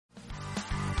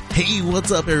Hey,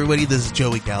 what's up, everybody? This is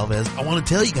Joey Galvez. I want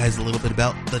to tell you guys a little bit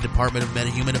about the Department of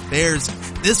Meta-Human Affairs.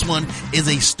 This one is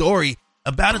a story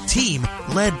about a team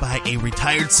led by a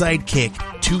retired sidekick,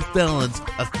 2 felons,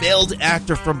 a failed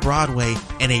actor from Broadway,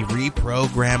 and a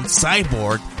reprogrammed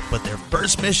cyborg. But their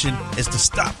first mission is to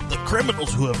stop the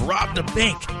criminals who have robbed a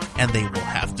bank, and they will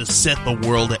have to set the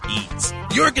world at ease.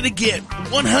 You're going to get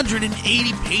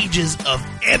 180 pages of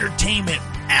entertainment,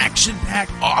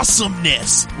 action-packed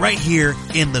awesomeness right here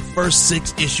in the first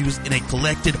 6 issues in a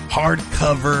collected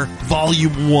hardcover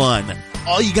volume 1.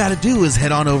 All you gotta do is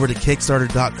head on over to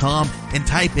Kickstarter.com and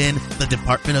type in the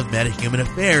Department of Meta-Human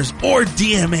Affairs or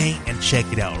DMA and check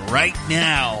it out right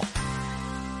now.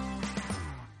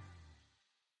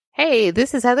 Hey,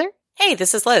 this is Heather. Hey,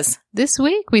 this is Liz. This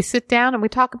week we sit down and we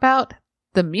talk about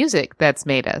the music that's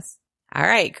made us. All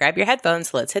right, grab your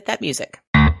headphones. Let's hit that music.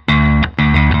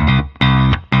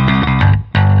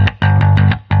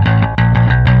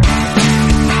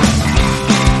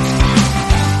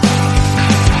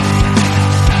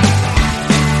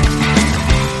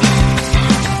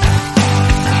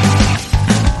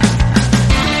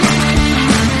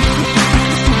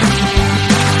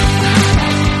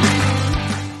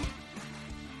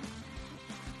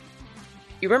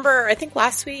 You remember, I think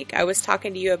last week I was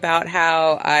talking to you about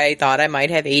how I thought I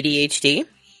might have ADHD.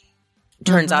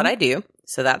 Turns out I do.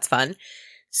 So that's fun.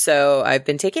 So I've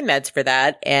been taking meds for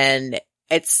that, and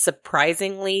it's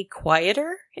surprisingly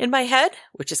quieter in my head,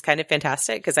 which is kind of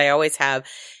fantastic because I always have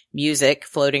music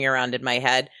floating around in my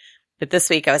head. But this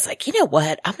week I was like, you know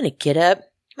what? I'm going to get up.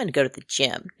 I'm going to go to the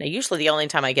gym. Now, usually the only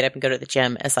time I get up and go to the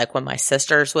gym is like when my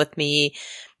sister's with me.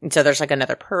 And so there's like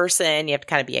another person you have to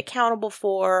kind of be accountable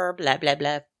for, blah, blah,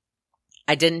 blah.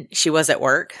 I didn't, she was at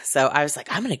work. So I was like,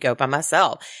 I'm going to go by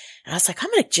myself. And I was like,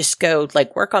 I'm going to just go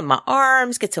like work on my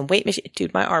arms, get some weight machine.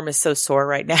 Dude, my arm is so sore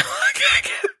right now. I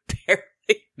can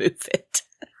barely move it.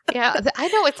 Yeah, I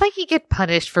know. It's like you get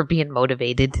punished for being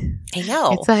motivated. I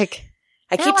know. It's like,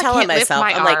 I keep telling myself,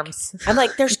 arms. I'm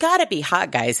like, there's got to be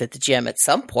hot guys at the gym at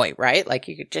some point, right? Like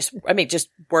you could just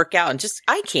work out and just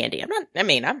eye candy.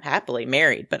 I'm happily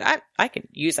married, but I can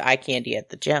use eye candy at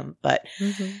the gym. But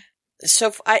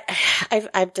so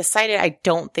I've decided I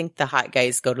don't think the hot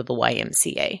guys go to the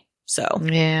YMCA. So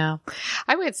yeah,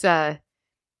 I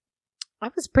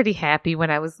was pretty happy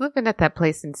when I was living at that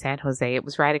place in San Jose. It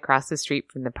was right across the street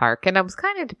from the park. And I was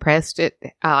kind of depressed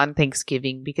on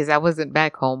Thanksgiving because I wasn't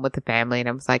back home with the family and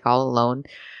I was like all alone.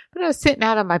 But I was sitting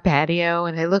out on my patio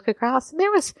and I look across and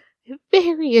there was a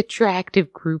very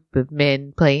attractive group of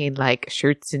men playing like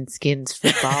shirts and skins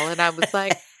football. And I was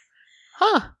like,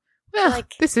 huh. Well,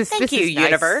 like, this is nice.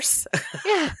 Universe.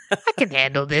 Yeah, I can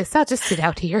handle this. I'll just sit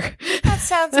out here.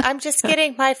 I'm just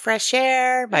getting my fresh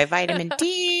air, my vitamin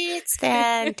D. It's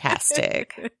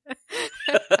fantastic.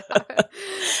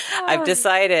 I've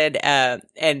decided,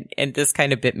 and this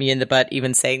kind of bit me in the butt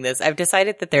even saying this, I've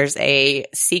decided that there's a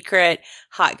secret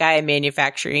hot guy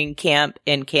manufacturing camp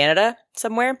in Canada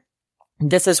somewhere.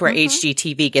 This is where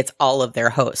HGTV gets all of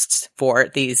their hosts for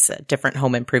these different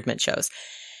home improvement shows.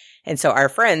 And so our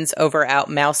friends over at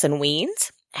Mouse and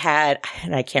Weens had,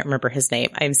 and I can't remember his name.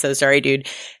 I'm so sorry, dude.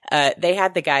 They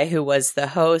had the guy who was the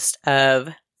host of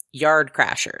Yard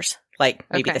Crashers, like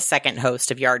maybe the second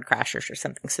host of Yard Crashers or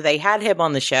something. So they had him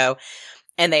on the show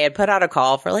and they had put out a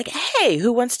call for like, hey,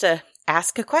 who wants to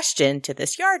ask a question to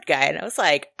this yard guy? And I was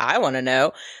like, I want to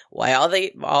know why all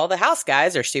the house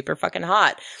guys are super fucking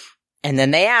hot. And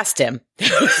then they asked him.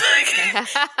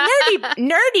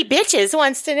 nerdy bitches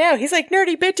wants to know. He's like,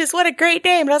 nerdy bitches, what a great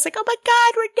name. And I was like, oh my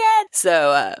God, we're dead.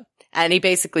 So, and he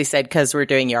basically said, because we're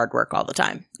doing yard work all the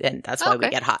time. And that's why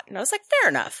we get hot. And I was like, fair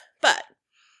enough. But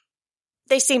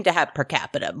they seem to have per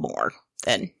capita more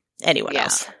than anyone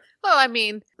else. Well, I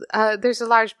mean, there's a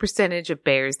large percentage of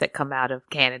bears that come out of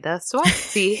Canada. So I can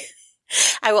see.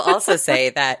 I will also say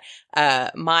that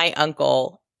my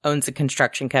uncle owned a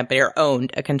construction company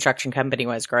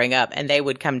when I was growing up, and they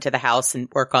would come to the house and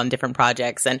work on different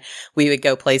projects, and we would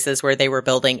go places where they were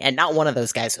building, and not one of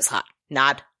those guys was hot.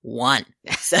 Not one.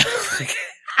 So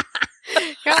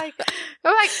You're like,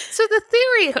 so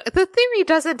the theory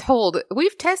doesn't hold.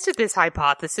 We've tested this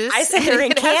hypothesis. I said they're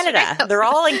in Canada. They're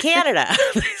all in Canada.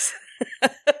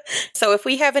 So if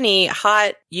we have any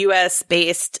hot U.S.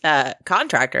 based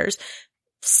contractors,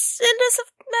 send us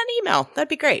an email. That'd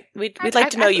be great. We'd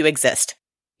like to know you exist.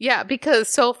 Yeah, because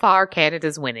so far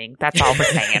Canada's winning. That's all we're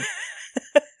saying.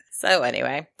 So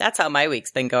anyway, that's how my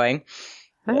week's been going.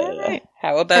 All right.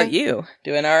 How about you?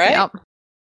 Doing all right? Yep.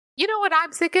 You know what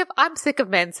I'm sick of? I'm sick of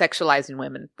men sexualizing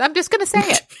women. I'm just going to say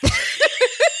it.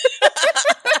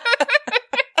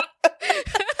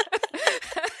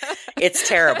 It's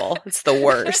terrible. It's the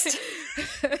worst.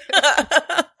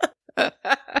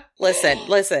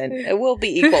 Listen. It will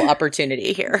be equal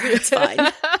opportunity here. It's fine.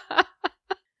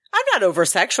 I'm not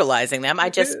over-sexualizing them. I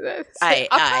just,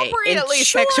 appropriately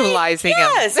enjoy, sexualizing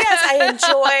them. Yes, I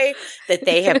enjoy that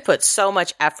they have put so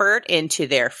much effort into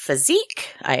their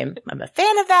physique. I'm a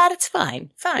fan of that. It's fine.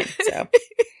 So.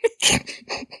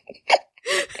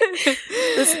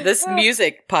 This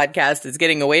music podcast is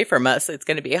getting away from us. It's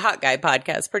going to be a hot guy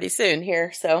podcast pretty soon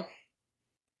here. So,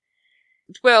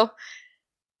 well,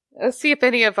 let's see if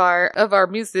any of our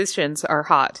musicians are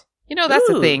hot. You know, that's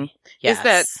the thing. Yes. Is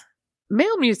that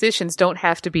male musicians don't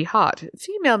have to be hot.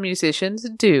 Female musicians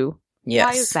do. Yes.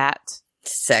 Why is that?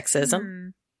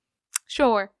 Sexism.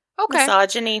 Sure. Okay.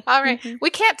 Misogyny. All right. We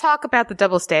can't talk about the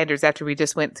double standards after we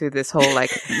just went through this whole,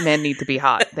 like, men need to be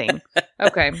hot thing.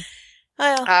 Okay.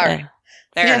 Well, all right.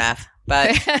 Fair enough. But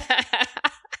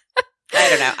I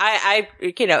don't know.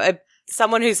 I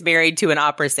someone who's married to an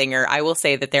opera singer, I will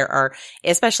say that there are,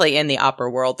 especially in the opera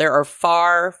world, there are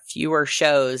far fewer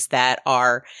shows that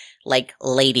are like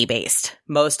lady based.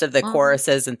 Most of the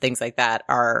choruses and things like that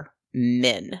are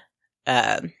men.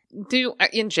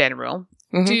 In general,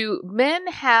 do men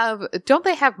don't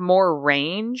they have more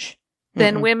range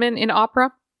than women in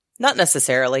opera? Not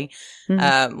necessarily.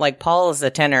 Like Paul is a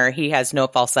tenor. He has no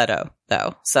falsetto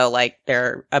though. So like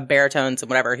there are baritones and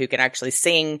whatever who can actually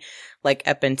sing like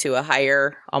up into a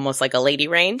higher, almost like a lady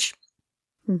range.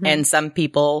 And some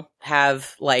people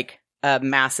have like a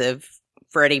massive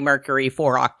Freddie Mercury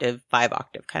 4-octave,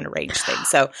 5-octave kind of range thing.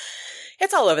 So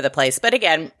it's all over the place. But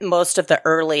again, most of the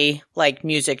early like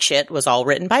music shit was all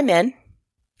written by men.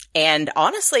 And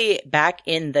honestly, back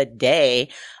in the day,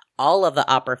 all of the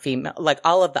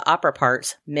opera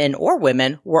parts, men or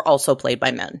women, were also played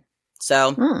by men.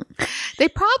 So they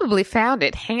probably found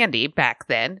it handy back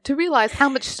then to realize how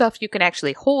much stuff you can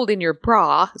actually hold in your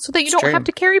bra so that you don't have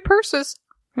to carry purses.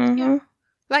 Yeah.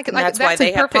 That's why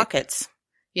they have pockets.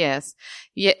 Yes.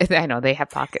 Yeah, I know they have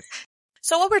pockets.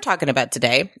 So what we're talking about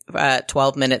today,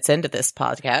 12 minutes into this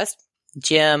podcast,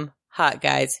 gym, hot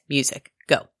guys, music,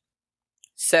 go.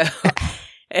 So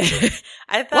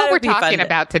I thought what we're talking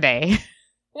about today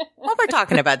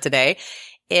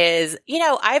is,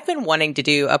 I've been wanting to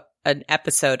do an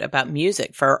episode about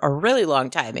music for a really long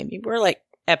time. I mean, we're like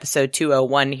episode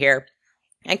 201 here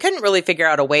and couldn't really figure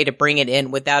out a way to bring it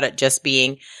in without it just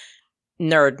being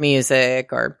nerd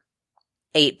music or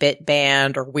 8-bit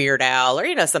band or Weird Al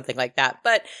or, something like that.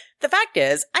 But the fact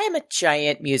is, I am a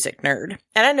giant music nerd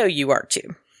and I know you are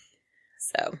too.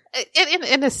 So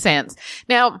in a sense.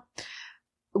 Now,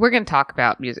 we're going to talk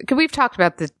about music. We've talked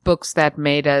about the books that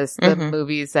made us, the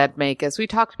movies that make us. We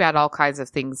talked about all kinds of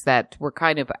things that were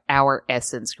kind of our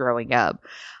essence growing up.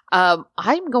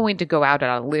 I'm going to go out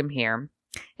on a limb here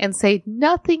and say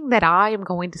nothing that I am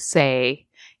going to say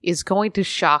is going to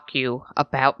shock you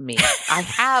about me. I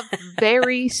have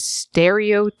very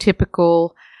stereotypical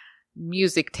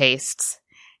music tastes.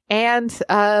 And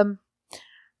the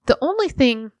only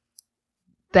thing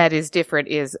that is different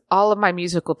is all of my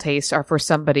musical tastes are for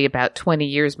somebody about 20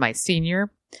 years my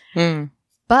senior.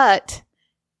 But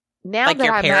now like that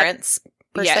your I'm parents,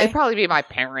 it'd probably be my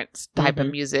parents' type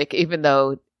of music, even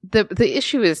though the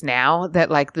issue is now that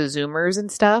like the Zoomers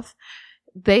and stuff,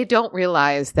 they don't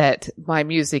realize that my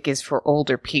music is for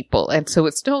older people. And so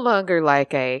it's no longer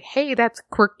like hey, that's a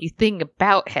quirky thing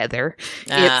about Heather.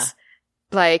 It's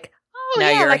like, now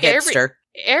you're like a hipster.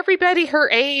 Everybody her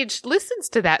age listens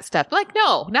to that stuff. Like,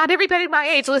 no, not everybody my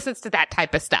age listens to that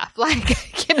type of stuff. Like,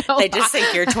 they just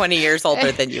think you're 20 years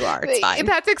older than you are. It's fine.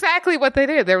 That's exactly what they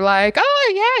do. They're like,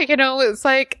 oh yeah, it's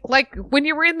like when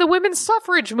you were in the women's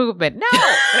suffrage movement. No,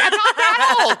 I'm not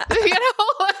that old.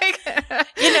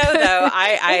 Though,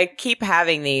 I keep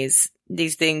having these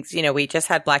things. We just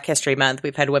had Black History Month.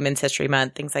 We've had Women's History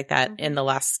Month, things like that in the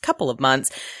last couple of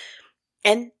months.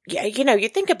 And, you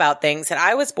think about things, and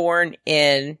I was born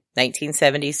in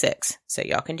 1976, so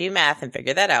y'all can do math and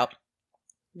figure that out.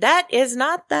 That is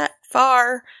not that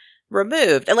far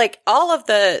removed. Like, all of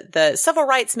the civil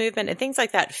rights movement and things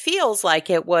like that feels like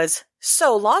it was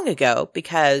so long ago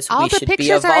because all we the should be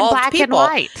pictures evolved are in black people.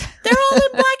 and white. They're all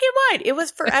in black and white. It was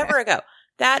forever ago.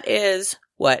 That is,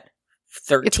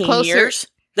 13 years?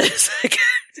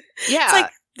 Yeah.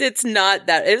 It's not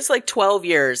that. It was like 12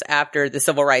 years after the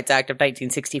Civil Rights Act of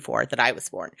 1964 that I was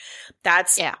born.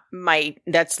 That's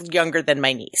younger than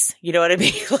my niece. You know what I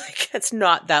mean? Like, it's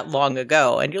not that long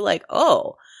ago. And you're like,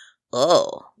 ooh.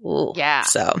 Yeah.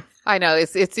 So I know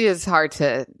it is hard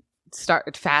to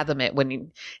fathom it when you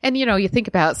think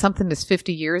about something that's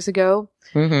 50 years ago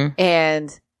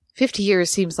and 50 years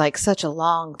seems like such a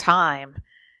long time.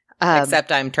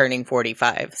 Except I'm turning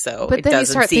 45, so but it then you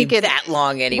doesn't start seem thinking, that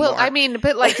long anymore. Well, I mean,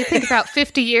 but like you think about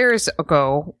 50 years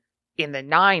ago in the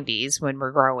 90s when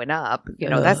we're growing up, you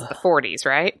know, that's the 40s,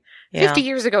 right? Yeah. 50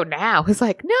 years ago now, it's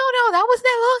like, no, that wasn't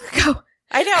that long ago.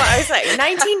 I know. I was like,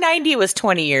 1990 was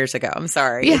 20 years ago. I'm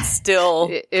sorry. Yeah. It's still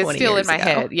It's 20 still in years my ago.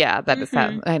 head. Yeah, that is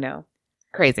how, I know.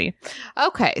 Crazy.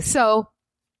 Okay, so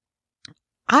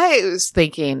I was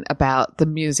thinking about the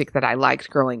music that I liked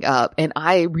growing up, and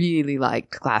I really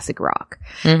liked classic rock.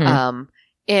 Mhm.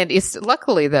 And it's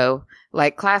luckily though,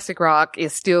 like classic rock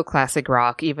is still classic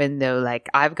rock, even though like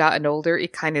I've gotten older,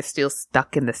 it kind of still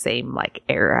stuck in the same like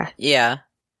era. Yeah.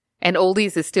 And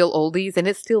oldies is still oldies, and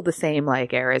it's still the same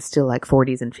like era. It's still like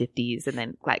 40s and 50s, and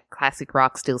then like classic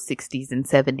rock still 60s and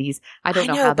 70s. I don't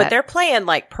know how but that. they're playing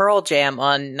like Pearl Jam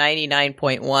on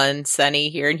 99.1 Sunny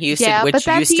here in Houston, Yeah, but which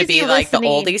that's used to be easy like the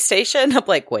listening. oldie station. I'm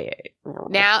like, wait.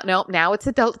 Now it's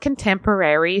adult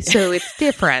contemporary, so it's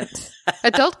different.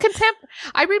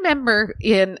 I remember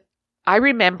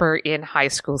in high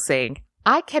school saying,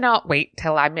 I cannot wait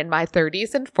till I'm in my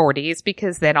 30s and 40s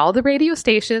because then all the radio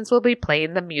stations will be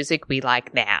playing the music we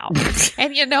like now.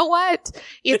 And you know what?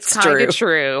 It's kind of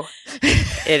true.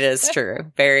 It is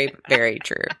true. Very, very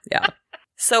true. Yeah.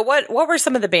 So what were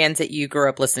some of the bands that you grew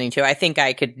up listening to? I think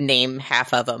I could name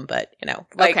half of them, but you know,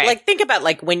 like think about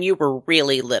like when you were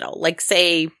really little, like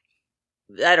say,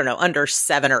 I don't know, under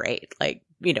 7 or 8, like,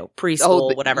 you know,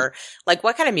 preschool, whatever. Like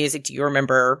what kind of music do you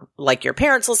remember like your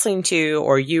parents listening to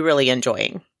or you really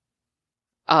enjoying?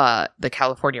 The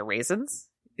California Raisins.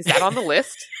 Is that on the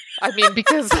list? I mean,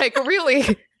 because like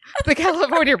really, the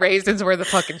California Raisins were the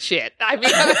fucking shit. I mean,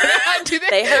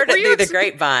 they heard it through the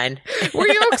grapevine. Were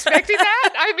you expecting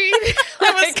that? I mean,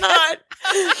 I was not.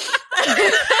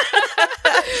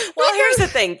 Well, here's the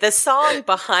thing. The song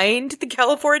behind the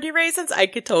California Raisins, I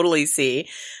could totally see.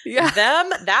 Yeah.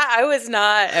 I was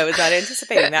not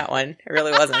anticipating that one. It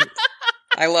really wasn't.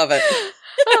 I love it.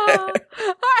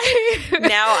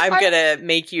 Now I'm going to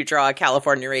make you draw a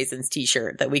California Raisins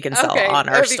t-shirt that we can sell on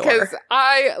our store. Because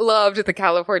I loved the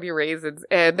California Raisins.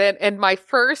 And my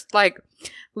first like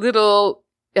little,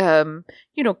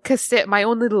 cassette, my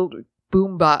own little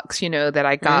boombox, that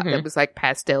I got that was like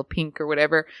pastel pink or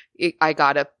whatever. I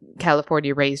got a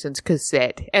California Raisins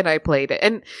cassette and I played it.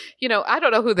 And, I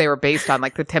don't know who they were based on,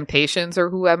 like the Temptations or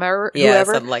whoever. Yeah,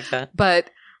 something like that. But,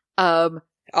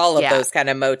 all of those kind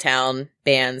of Motown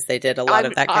bands, they did a lot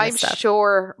of that kind of stuff. I'm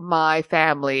sure my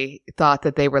family thought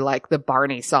that they were like the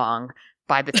Barney song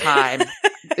by the time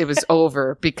it was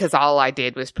over because all I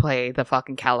did was play the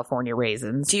fucking California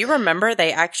Raisins. Do you remember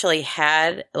they actually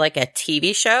had like a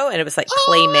TV show and it was like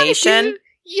claymation?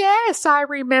 Yes, I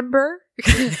remember.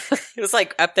 It was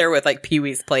like up there with like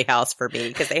Pee-wee's Playhouse for me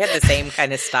because they had the same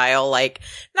kind of style, like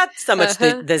not so much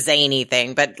the zany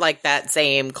thing, but like that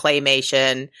same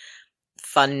claymation,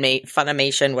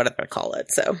 Funimation, whatever they call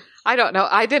it. So I don't know.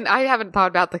 I haven't thought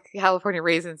about the California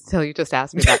Raisins until you just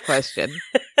asked me that question.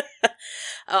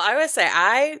 I would say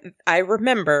I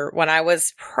remember when I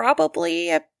was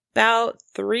probably about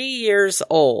 3 years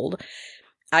old,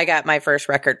 I got my first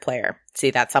record player.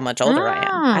 See, that's how much older I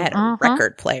am. I had a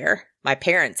record player. My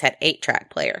parents had 8-track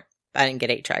player. I didn't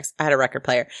get 8 tracks. I had a record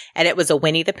player. And it was a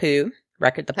Winnie the Pooh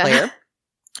record player.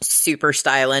 Super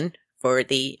styling for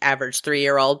the average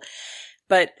 3-year-old.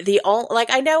 But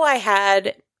I know I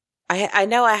had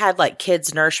like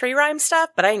kids' nursery rhyme stuff,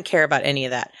 but I didn't care about any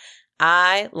of that.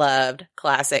 I loved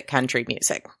classic country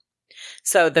music.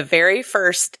 So the very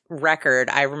first record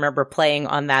I remember playing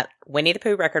on that Winnie the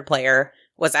Pooh record player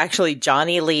was actually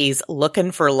Johnny Lee's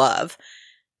Looking for Love.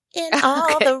 In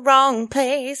all the wrong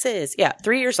places. Yeah,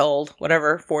 3 years old,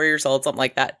 whatever, 4 years old, something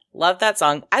like that. Loved that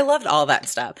song. I loved all that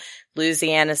stuff.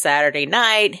 Louisiana Saturday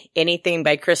Night, anything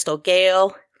by Crystal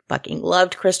Gale. Fucking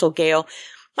loved Crystal Gale.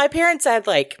 My parents had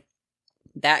like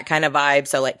that kind of vibe.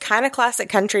 So like kind of classic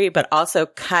country, but also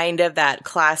kind of that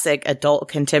classic adult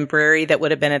contemporary that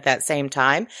would have been at that same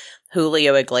time.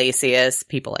 Julio Iglesias,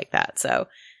 people like that. So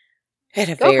I had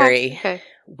a very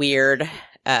weird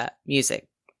music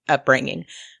upbringing.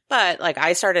 But like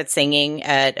I started singing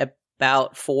at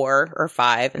about 4 or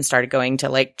 5 and started going to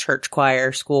like church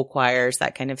choir, school choirs,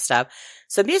 that kind of stuff.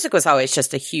 So music was always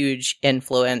just a huge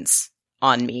influence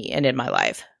on me and in my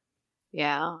life.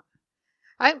 Yeah.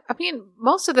 I mean,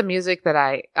 most of the music that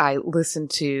I listened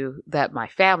to, that my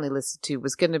family listened to,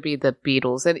 was going to be the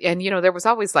Beatles. And there was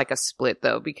always like a split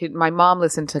though, because my mom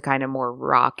listened to kind of more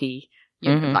rocky,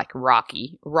 like rock,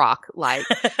 like,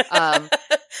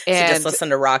 She just listened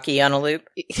to Rocky on a loop.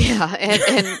 Yeah.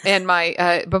 And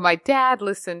but my dad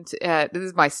listened, this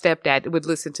is my stepdad, would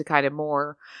listen to kind of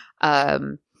more,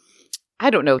 I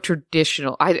don't know,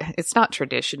 traditional. It's not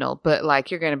traditional, but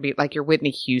like you're going to be like your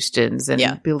Whitney Houstons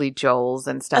and Billy Joels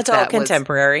and stuff. It's all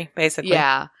contemporary, basically.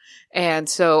 Yeah. And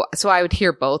so I would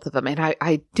hear both of them. And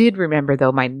I did remember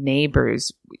though, my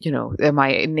neighbors,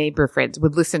 my neighbor friends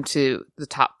would listen to the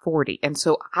top 40. And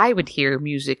so I would hear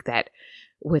music that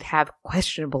would have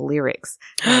questionable lyrics,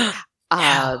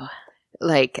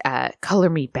 like Color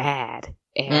Me Bad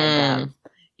and,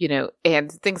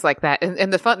 and things like that.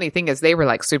 And the funny thing is they were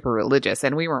like super religious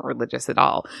and we weren't religious at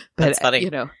all. But, that's funny.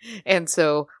 And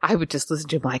so I would just listen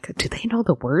to them like, do they know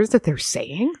the words that they're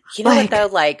saying? You know what though?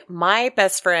 Like my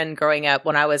best friend growing up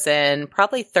when I was in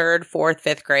probably 3rd, 4th,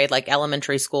 5th grade, like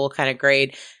elementary school kind of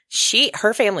grade,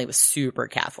 her family was super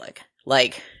Catholic.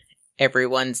 Like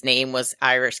everyone's name was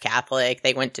Irish Catholic.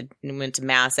 They went to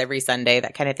mass every Sunday,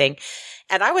 that kind of thing.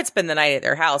 And I would spend the night at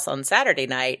their house on Saturday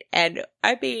night. And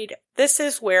I mean, this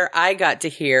is where I got to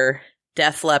hear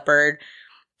Def Leppard,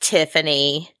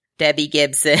 Tiffany, Debbie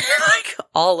Gibson, like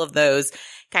all of those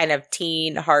kind of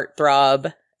teen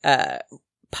heartthrob,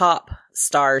 pop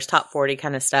stars, top 40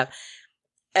 kind of stuff.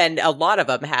 And a lot of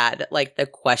them had like the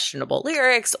questionable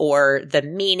lyrics or the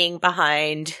meaning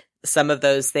behind some of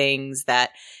those things that,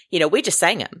 we just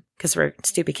sang them because we're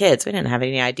stupid kids. We didn't have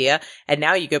any idea. And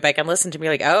now you go back and listen to me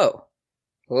like, oh,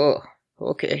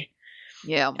 okay.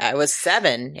 Yeah. I was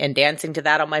 7 and dancing to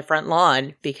that on my front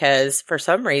lawn because for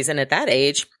some reason at that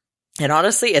age, and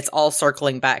honestly, it's all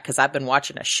circling back because I've been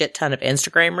watching a shit ton of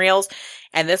Instagram reels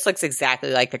and this looks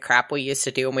exactly like the crap we used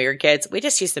to do when we were kids. We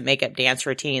just used to make up dance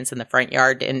routines in the front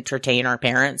yard to entertain our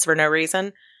parents for no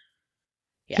reason.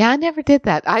 Yeah, I never did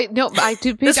that. I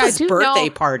do. This was birthday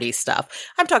know. party stuff.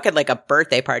 I'm talking like a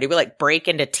birthday party. We like break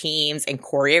into teams and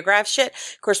choreograph shit.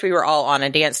 Of course, we were all on a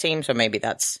dance team, so maybe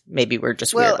we're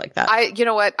just weird like that. You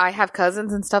know what? I have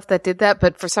cousins and stuff that did that,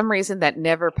 but for some reason that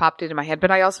never popped into my head.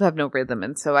 But I also have no rhythm,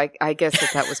 and so I guess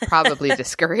that was probably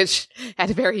discouraged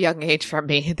at a very young age from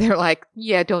me. They're like,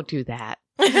 yeah, don't do that.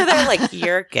 They're like,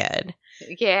 you're good.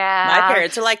 Yeah. My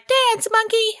parents are like, dance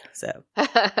monkey. So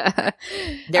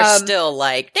they're still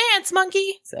like, dance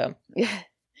monkey. So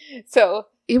So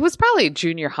it was probably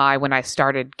junior high when I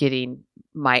started getting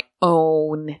my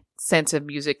own sense of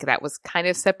music that was kind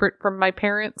of separate from my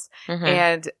parents. Mm-hmm.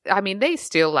 And I mean, they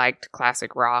still liked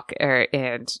classic rock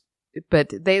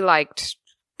but they liked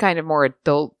kind of more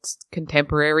adult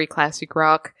contemporary classic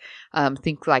rock.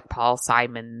 Think like Paul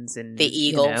Simon's and the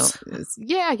Eagles.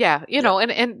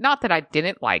 And not that I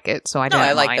didn't like it, so I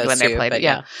didn't mind when they played it.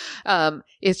 Yeah.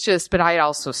 It's just, but I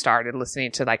also started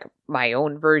listening to like my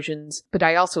own versions, but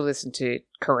I also listened to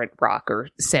current rock or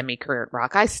semi-current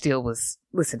rock. I still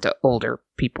listen to older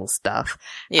people's stuff.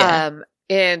 Yeah.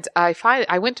 And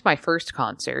I went to my first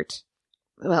concert.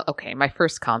 Well, okay, my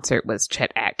first concert was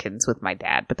Chet Atkins with my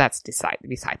dad, but that's beside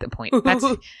the point.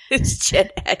 It's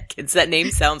Chet Atkins. That name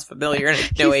sounds familiar. I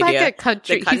have no idea. Like a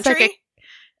country. The country?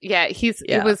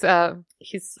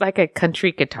 He's like a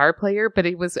country guitar player, but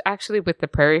he was actually with the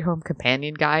Prairie Home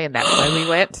Companion guy, and that's why we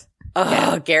went. Oh,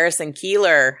 yeah. Garrison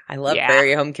Keillor. I love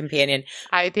Prairie Home Companion.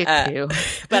 I did too.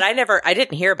 But I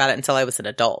didn't hear about it until I was an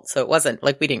adult. So it wasn't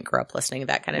like we didn't grow up listening to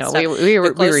that kind of stuff.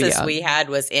 The closest we had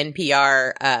was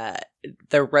NPR,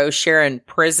 the Rose Sharon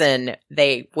prison.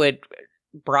 They would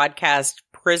broadcast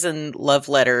prison love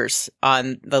letters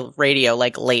on the radio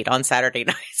like late on Saturday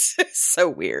nights. So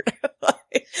weird.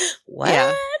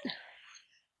 What?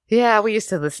 Yeah, we used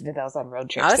to listen to those on road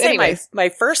trips. I would say my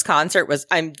first concert was,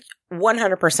 I'm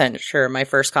 100% sure my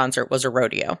first concert was a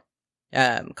rodeo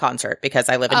concert because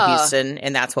I live in Houston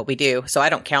and that's what we do. So I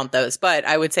don't count those, but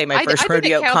I would say my first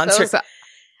rodeo concert.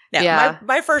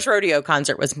 My first rodeo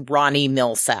concert was Ronnie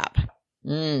Millsap.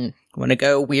 Want to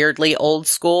go weirdly old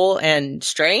school and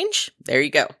strange? There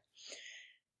you go.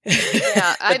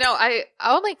 Yeah, I know.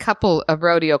 Only a couple of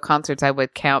rodeo concerts I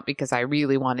would count because I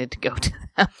really wanted to go to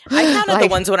them. I counted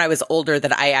the ones when I was older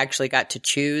that I actually got to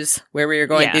choose where we were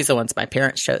going. Yeah. These are the ones my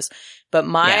parents chose. But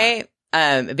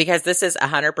because this is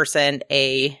 100%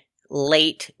 a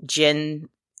late Gen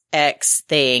X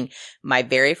thing, my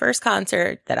very first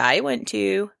concert that I went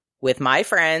to with my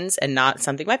friends and not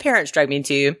something my parents dragged me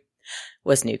to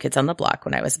was New Kids on the Block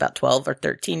when I was about 12 or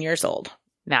 13 years old.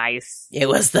 Nice. It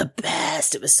was the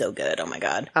best. It was so good. Oh my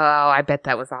God. Oh, I bet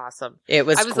that was awesome. It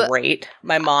was great.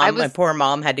 My poor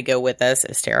mom had to go with us.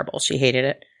 It was terrible. She hated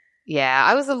it. Yeah,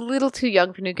 I was a little too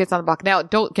young for New Kids on the Block. Now,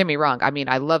 don't get me wrong. I mean,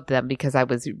 I loved them because I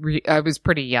was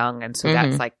pretty young, and so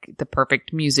that's like the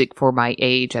perfect music for my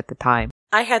age at the time.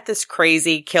 I had this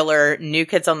crazy killer New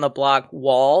Kids on the Block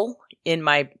wall in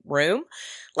my room.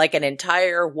 Like an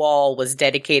entire wall was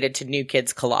dedicated to New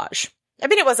Kids collage. I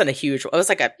mean, it wasn't a huge, it was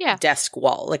like a desk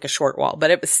wall, like a short wall,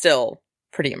 but it was still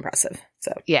pretty impressive.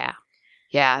 So Yeah.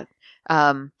 Yeah.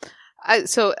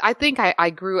 So I think I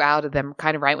grew out of them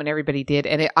kind of right when everybody did.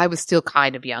 And I was still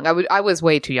kind of young. I was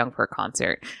way too young for a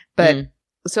concert. But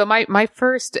so my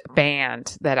first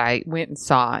band that I went and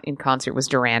saw in concert was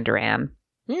Duran Duran.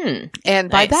 And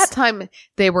by that time,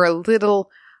 they were a little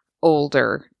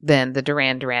older than the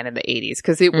Duran Duran in the 80s,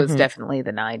 because it was definitely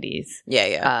the 90s.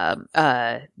 Yeah.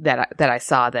 That I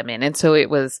saw them in. And so it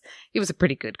was a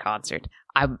pretty good concert.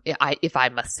 If I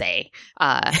must say,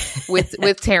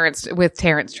 with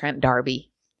Terrence Trent D'Arby.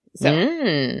 So,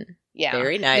 yeah.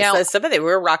 Very nice. Now, So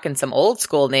we're rocking some old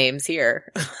school names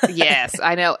here. Yes,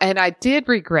 I know. And I did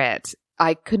regret,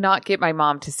 I could not get my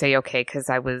mom to say okay, because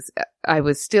I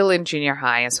was still in junior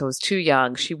high, and so I was too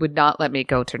young. She would not let me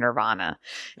go to Nirvana,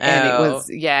 and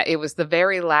it was the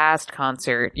very last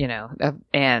concert,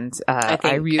 and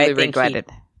I really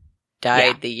regretted.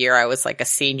 Died the year I was like a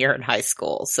senior in high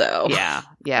school, so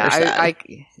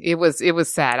it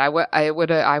was sad. I would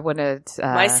have.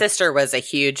 My sister was a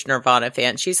huge Nirvana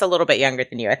fan. She's a little bit younger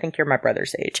than you. I think you're my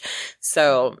brother's age,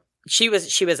 so. She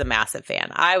was a massive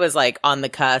fan. I was like on the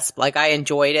cusp. Like I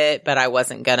enjoyed it, but I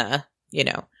wasn't gonna,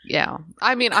 Yeah.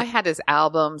 I mean, I had his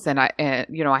albums and I had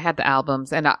the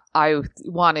albums and I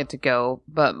wanted to go,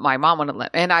 but my mom wouldn't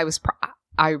let me. And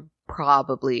I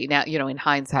probably now, in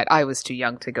hindsight, I was too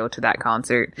young to go to that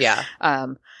concert. Yeah.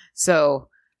 So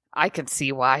I can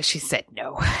see why she said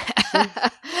no.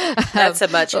 That's a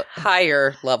much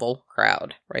higher level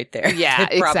crowd right there. Yeah,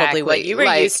 probably exactly. what you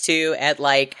were used to at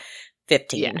like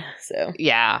 15. Yeah. So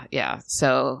yeah.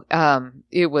 So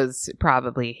it was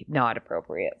probably not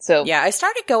appropriate. So yeah, I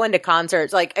started going to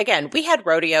concerts. Like again, we had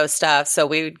rodeo stuff, so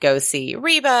we would go see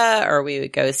Reba, or we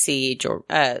would go see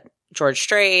George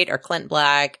Strait or Clint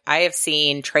Black. I have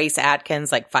seen Trace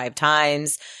Atkins like 5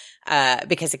 times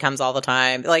because he comes all the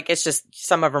time. Like it's just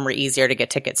some of them are easier to get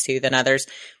tickets to than others.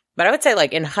 But I would say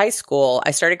like in high school,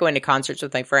 I started going to concerts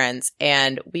with my friends,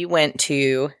 and we went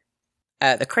to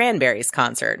the Cranberries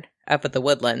concert up at the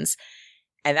Woodlands.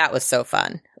 And that was so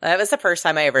fun. That was the first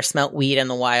time I ever smelt weed in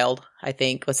the wild, I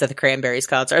think, was at the Cranberries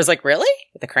concert. I was like, really?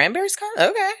 The Cranberries concert?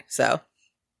 Okay. So.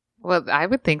 Well, I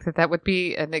would think that would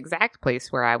be an exact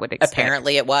place where I would expect.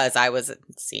 Apparently it was. I was a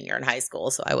senior in high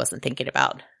school, so I wasn't thinking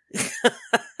about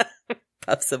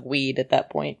puffs of weed at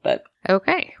that point. But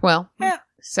okay. Well, yeah.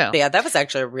 So. But yeah, that was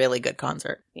actually a really good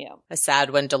concert. Yeah. It was sad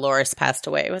when Dolores passed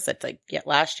away. Was it like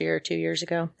last year or 2 years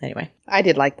ago? Anyway. I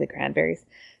did like the Cranberries.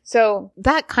 So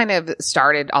that kind of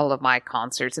started all of my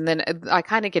concerts. And then I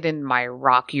kind of get in my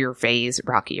rockier phase.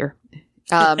 And you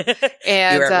were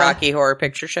at Rocky Horror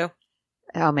Picture Show?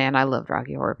 Oh man, I loved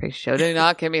Rocky Horror Picture Show. Do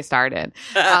not get me started.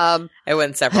 I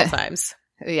went several times.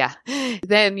 Yeah.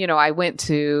 Then, I went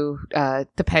to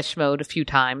Depeche Mode a few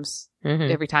times.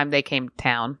 Mm-hmm. Every time they came to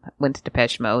town, I went to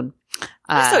Depeche Mode.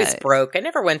 I was always broke. I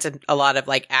never went to a lot of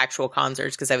like actual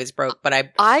concerts because I was broke, but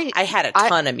I had a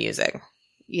ton of music.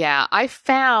 Yeah, I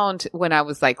found when I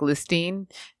was like listing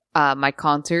my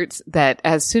concerts that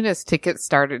as soon as tickets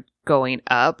started going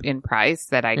up in price,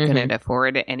 that I couldn't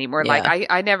afford it anymore. Yeah. Like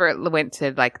I never went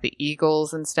to like the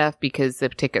Eagles and stuff because the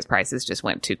ticket prices just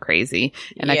went too crazy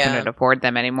and I couldn't afford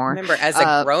them anymore. I remember as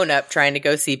a grown up trying to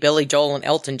go see Billy Joel and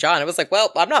Elton John, I was like,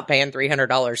 well, I'm not paying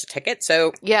 $300 a ticket,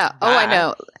 so yeah. Oh, I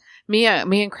know. Me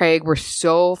and Craig were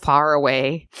so far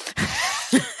away.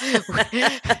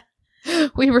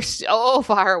 We were so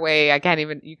far away. I can't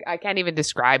even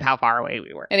describe how far away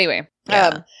we were. Anyway,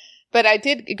 but I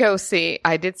did see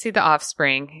The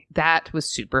Offspring. That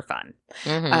was super fun.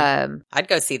 Mm-hmm. I'd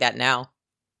go see that now.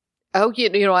 Oh, you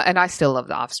know what? And I still love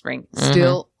The Offspring.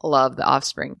 Still love The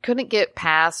Offspring. Couldn't get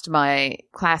past my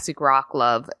classic rock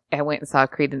love. I went and saw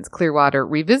Creedence Clearwater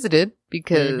Revisited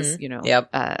because,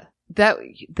 that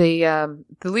the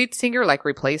lead singer, like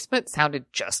Replacement, sounded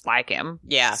just like him.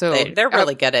 Yeah, so they're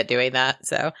really good at doing that.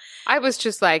 So I was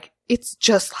just like, it's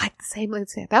just like the same lead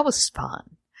singer. That was fun.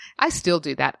 I still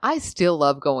do that. I still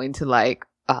love going to like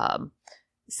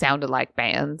sound alike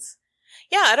bands.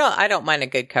 Yeah, I don't mind a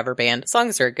good cover band as long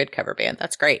as they're a good cover band.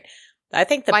 That's great. I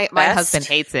think my husband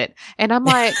hates it, and I'm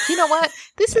like, you know what?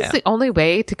 This is the only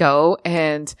way to go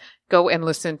and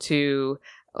listen to.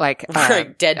 Like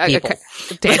dead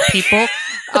people.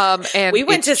 And we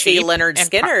went to see Leonard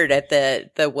Skinner at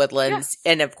the Woodlands,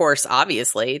 and of course,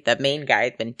 obviously, the main guy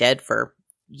had been dead for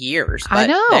years. But I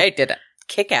know they did a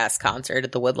kick-ass concert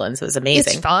at the Woodlands. It was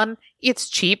amazing. It's fun. It's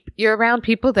cheap. You're around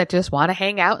people that just want to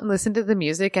hang out and listen to the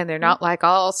music, and they're not like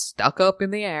all stuck up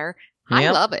in the air. I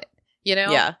love it.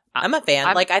 Yeah, I'm a fan.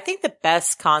 I think the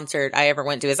best concert I ever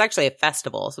went to is actually a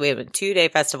festival. So we have a 2-day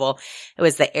festival. It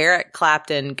was the Eric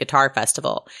Clapton Guitar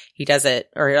Festival. He does it,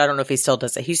 or I don't know if he still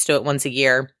does it. He used to do it once a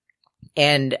year.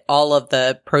 And all of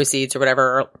the proceeds or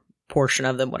whatever portion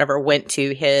of them, whatever, went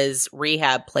to his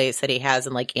rehab place that he has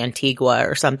in like Antigua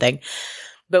or something.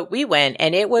 But we went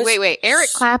and it was... Wait. Eric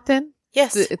Clapton?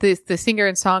 Yes. The singer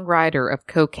and songwriter of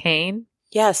Cocaine?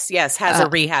 Yes, has a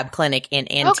rehab clinic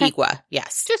in Antigua. Okay.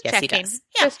 Yes. Just yes, checking. He does.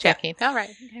 Just checking. All right.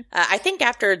 Okay. I think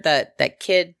after that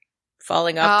kid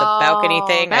falling off the balcony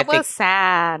thing. That was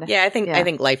sad. Yeah, I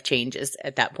think life changes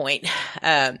at that point.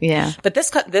 Yeah. But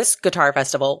this guitar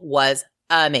festival was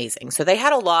amazing. So they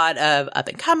had a lot of up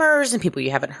and comers and people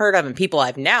you haven't heard of and people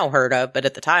I've now heard of. But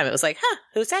at the time it was like,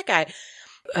 who's that guy?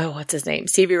 Oh, what's his name?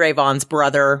 Stevie Ray Vaughan's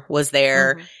brother was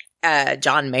there. Mm-hmm.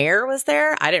 John Mayer was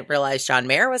there. I didn't realize John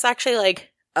Mayer was actually like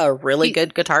a really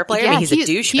good guitar player. Yeah, I mean, he's a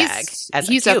douchebag.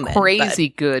 He's a crazy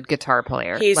good guitar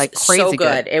player. He's like crazy so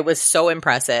good. It was so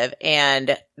impressive.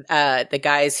 And the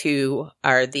guys who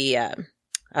are the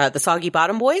Soggy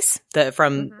Bottom Boys,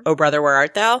 from Oh Brother Where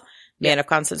Art Thou, Man of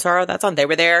Constant Sorrow, that's on. They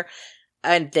were there.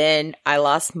 And then I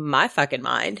lost my fucking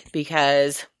mind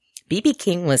because B.B.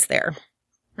 King was there.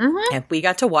 Mm-hmm. And we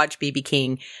got to watch B.B.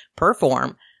 King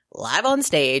perform live on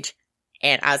stage.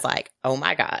 And I was like, oh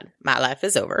my God, my life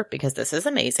is over because this is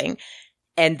amazing.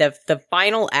 And the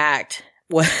final act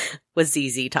was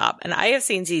ZZ Top. And I have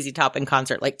seen ZZ Top in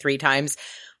concert like 3 times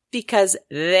because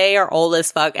they are old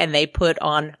as fuck and they put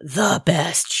on the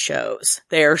best shows.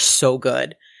 They are so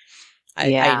good. I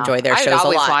enjoy their shows a lot. I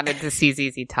always wanted to see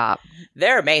ZZ Top.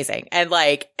 They're amazing. And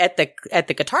like at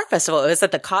the guitar festival, it was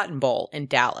at the Cotton Bowl in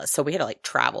Dallas. So we had to like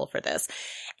travel for this.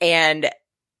 And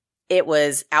it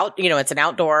was out, it's an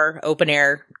outdoor open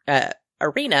air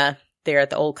arena there at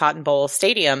the old Cotton Bowl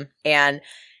Stadium. And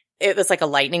it was like a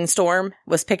lightning storm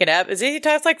was picking up. ZZ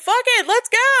Top's like, fuck it, let's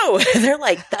go. They're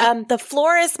like, the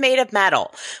floor is made of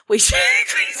metal. We should,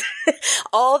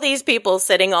 all these people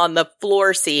sitting on the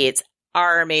floor seats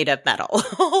are made of metal.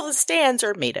 All the stands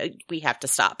are made of, we have to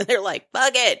stop. And they're like,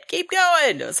 fuck it, keep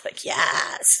going. It was like,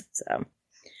 yes. So.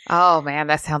 Oh man,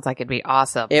 that sounds like it'd be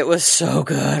awesome. It was so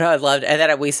good. I loved it. And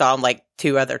then we saw him like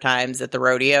 2 other times at the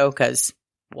rodeo because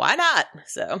why not?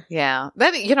 So yeah,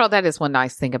 that is one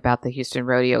nice thing about the Houston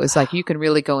Rodeo is like you can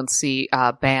really go and see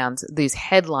bands, these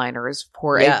headliners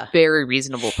for a very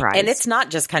reasonable price. And it's not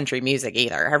just country music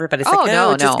either. Everybody's like,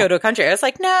 no, just go to a country. I was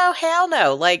like, no, hell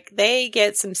no. Like they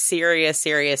get some serious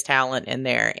talent in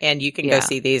there, and you can go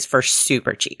see these for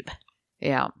super cheap.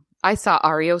 Yeah, I saw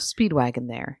REO Speedwagon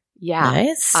there. Yeah,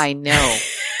 nice. I know.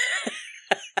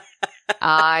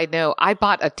 I know. I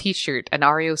bought a t-shirt, an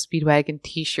REO Speedwagon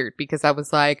t-shirt, because I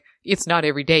was like, it's not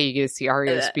every day you get to see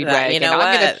REO Speedwagon. You know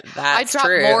what? I dropped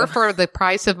more for the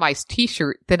price of my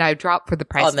t-shirt than I dropped for the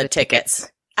price of the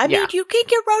tickets. I mean, you can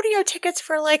get rodeo tickets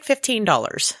for like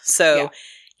 $15. So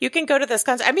you can go to this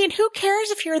concert. I mean, who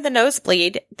cares if you're in the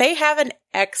nosebleed? They have an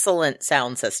excellent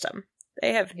sound system.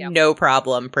 They have no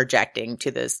problem projecting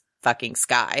to this fucking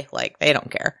sky. Like, they don't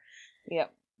care.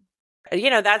 Yep.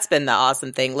 That's been the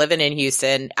awesome thing living in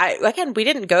Houston. We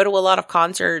didn't go to a lot of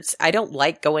concerts. I don't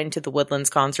like going to the Woodlands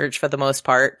concerts for the most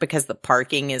part because the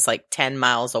parking is like 10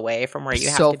 miles away from where you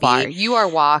have to be. So far. You are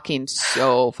walking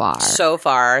so far. So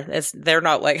far. They're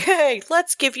not like, hey,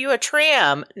 let's give you a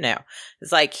tram. No.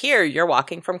 It's like, here, you're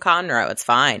walking from Conroe. It's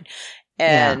fine.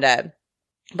 And,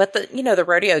 but the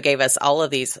rodeo gave us all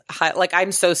of these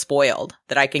I'm so spoiled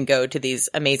that I can go to these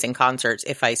amazing concerts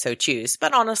if I so choose.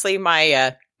 But honestly,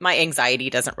 my anxiety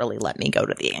doesn't really let me go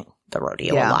to the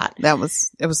rodeo a lot. It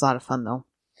was a lot of fun though.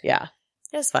 Yeah.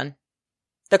 It was fun.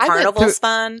 The carnival's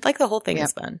fun. Like the whole thing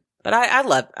is fun. But I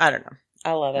love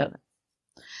it.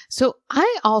 So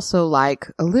I also like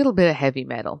a little bit of heavy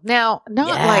metal. Now,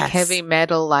 not like heavy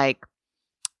metal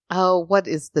what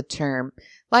is the term?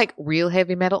 Like real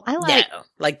heavy metal. I like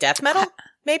like death metal,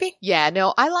 maybe? Yeah,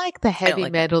 no, I like the heavy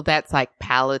metal that's like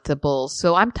palatable.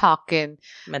 So I'm talking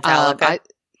Metallica.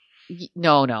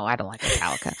 No, I don't like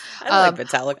Metallica. I like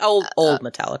Metallica. Old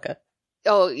Metallica.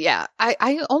 Oh, yeah.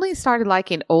 I only started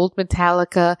liking old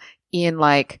Metallica in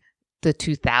like the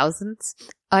 2000s.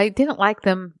 I didn't like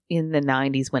them in the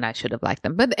 90s when I should have liked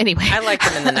them. But anyway. I liked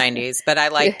them in the 90s, but I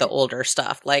like the older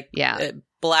stuff. Like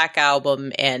Black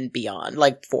Album and beyond,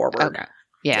 like forward. Okay.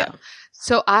 Yeah.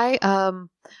 So I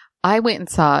went and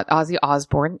saw Ozzy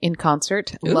Osbourne in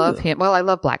concert. Ooh. Love him. Well, I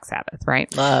love Black Sabbath,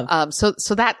 right? Love.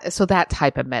 So that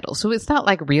type of metal. So it's not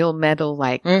like real metal,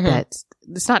 like that's,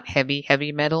 it's not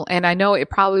heavy metal. And I know it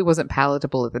probably wasn't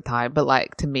palatable at the time, but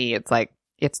like to me, it's like,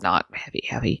 it's not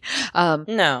heavy.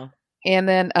 No. And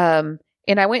then,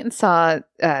 and I went and saw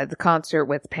the concert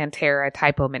with Pantera,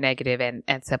 Type O Negative,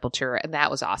 and Sepultura, and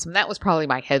that was awesome. That was probably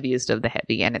my heaviest of the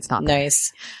heavy, and it's not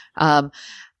nice.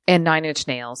 And Nine Inch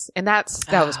Nails, and that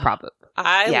was probably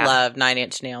I love Nine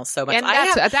Inch Nails so much. And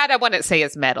that I wouldn't say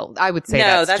is metal. I would say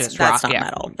that's not rock.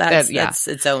 metal. That's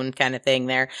its own kind of thing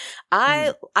there.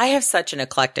 I have such an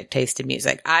eclectic taste in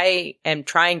music. I am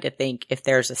trying to think if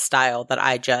there's a style that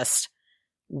I just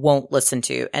won't listen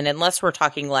to. And unless we're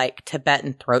talking like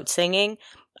Tibetan throat singing,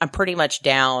 I'm pretty much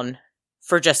down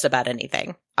for just about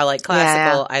anything. I like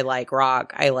classical. I like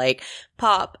rock. I like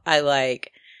pop. I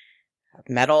like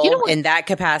metal in that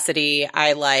capacity.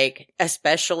 I like,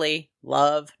 especially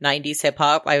love 90s hip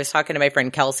hop. I was talking to my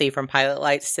friend Kelsey from Pilot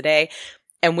Lights today,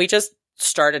 and we just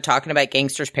started talking about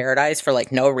Gangster's Paradise for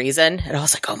like no reason. And I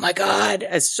was like, oh my God,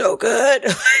 it's so good.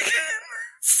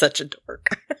 Such a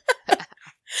dork.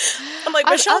 I'm like,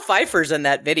 Michelle Pfeiffer's in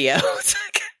that video. It's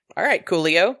like, all right,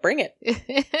 Coolio, bring it.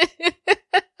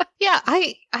 Yeah,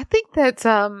 I think that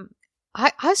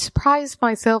I surprised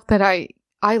myself that I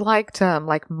liked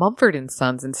like Mumford and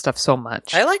Sons and stuff so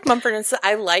much. I like Mumford and Sons.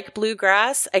 I like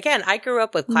bluegrass. Again, I grew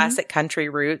up with classic country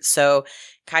roots, so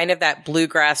kind of that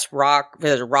bluegrass rock,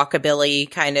 rockabilly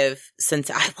kind of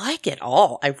sense. I like it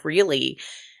all. I really,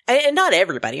 and not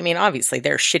everybody. I mean, obviously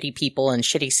there are shitty people and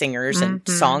shitty singers and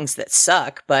songs that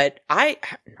suck, but I'm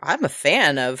a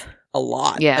fan of a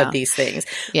lot of these things.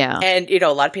 Yeah. And,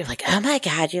 a lot of people are like, oh my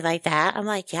God, you like that? I'm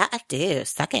like, yeah, I do.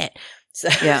 Suck it. So,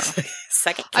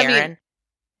 suck it, Karen.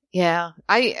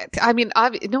 I mean,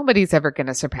 nobody's ever going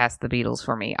to surpass the Beatles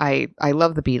for me. I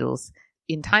love the Beatles.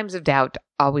 In times of doubt,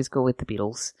 always go with the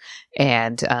Beatles.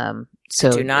 And, so.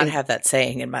 I do not have that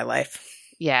saying in my life.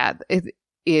 Yeah. The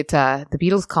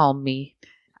Beatles calm me.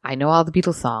 I know all the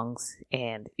Beatles songs,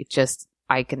 and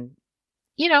I can,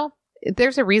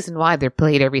 there's a reason why they're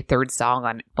played every third song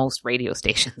on most radio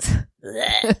stations.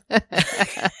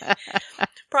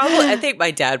 I think my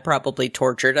dad probably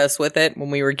tortured us with it when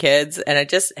we were kids, and I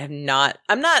just I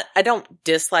don't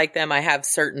dislike them. I have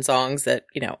certain songs that,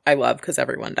 I love because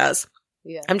everyone does.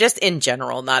 Yeah. I'm just in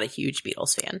general not a huge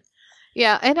Beatles fan.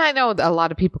 Yeah, and I know a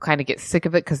lot of people kind of get sick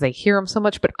of it because they hear them so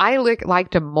much, but I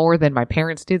liked them more than my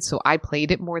parents did, so I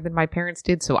played it more than my parents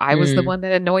did, so I was the one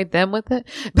that annoyed them with it.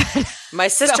 My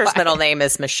sister's middle name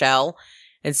is Michelle,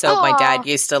 and so my dad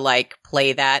used to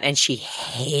play that, and she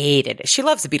hated it. She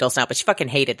loves the Beatles now, but she fucking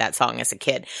hated that song as a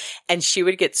kid, and she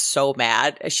would get so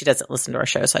mad. She doesn't listen to our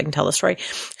show, so I can tell the story.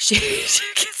 She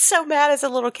gets so mad as a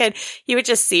little kid. You would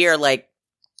just see her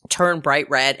turn bright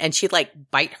red, and she'd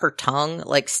bite her tongue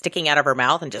sticking out of her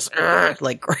mouth and just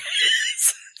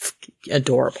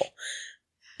adorable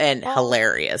and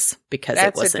hilarious because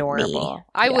it wasn't adorable.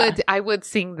 Me. I would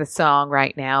sing the song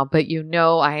right now, but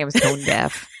I am tone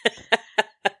deaf.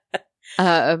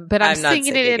 But I'm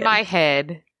singing it in my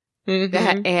head,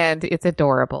 and it's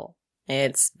adorable.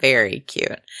 It's very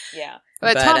cute. Yeah,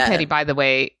 but Tom Petty, by the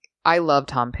way, I love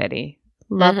Tom Petty.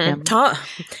 Love him.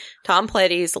 Tom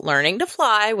Petty's Learning to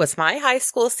Fly was my high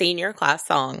school senior class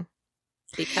song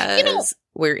because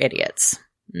we're idiots.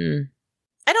 I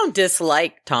don't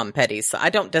dislike Tom Petty's.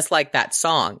 I don't dislike that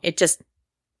song. It just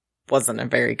wasn't a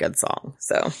very good song.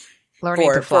 So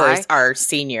Learning to Fly for our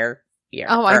senior year.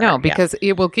 Oh, I know, because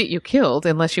it will get you killed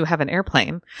unless you have an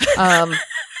airplane.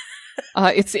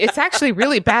 It's actually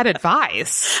really bad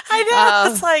advice. I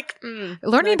know. It's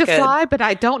learning to fly, but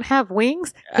I don't have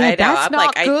wings. Yeah, that's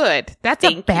not good. That's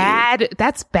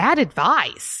bad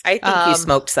advice. I think you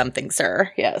smoked something,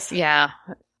 sir. Yes. Yeah.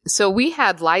 So we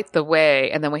had Light the Way,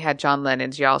 and then we had John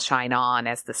Lennon's Y'all Shine On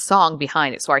as the song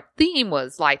behind it. So our theme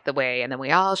was Light the Way, and then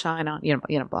we all shine on,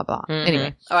 blah, blah.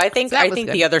 Anyway. Oh, I think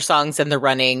the other songs in the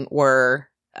running were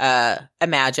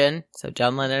Imagine. So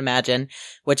John Lennon, Imagine,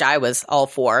 which I was all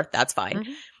for. That's fine.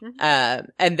 And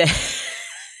then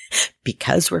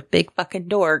because we're big fucking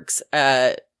dorks,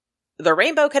 The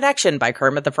Rainbow Connection by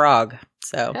Kermit the Frog.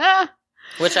 So,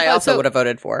 which I also would have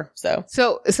voted for. So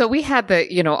we had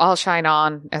the, All Shine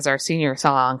On as our senior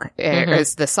song,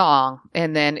 as the song.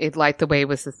 And then It Light the Way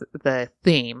was the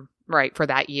theme, right, for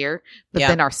that year. But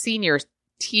then our senior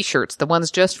t-shirts, the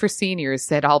ones just for seniors,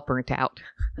 said All Burnt Out.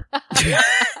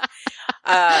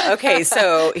 Okay,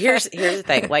 so here's the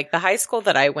thing. The high school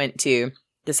that I went to,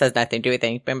 this has nothing to do with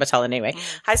anything, but tell it anyway.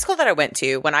 High school that I went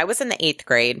to, when I was in the 8th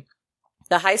grade,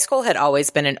 the high school had always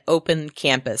been an open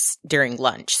campus during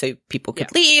lunch. So people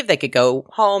could leave, they could go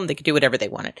home, they could do whatever they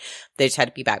wanted. They just had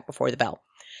to be back before the bell.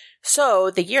 So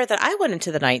the year that I went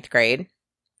into the 9th grade,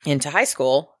 into high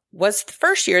school, was the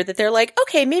first year that they're like,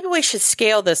 okay, maybe we should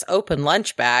scale this open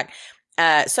lunch back.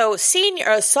 So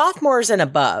sophomores and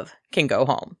above can go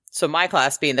home. So my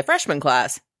class, being the freshman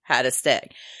class, had to stay.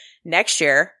 Next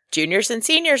year, juniors and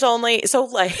seniors only. So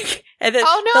and then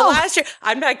the last year,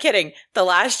 I'm not kidding. The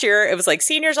last year it was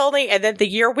seniors only. And then the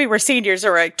year we were seniors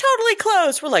are totally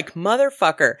closed. We're like,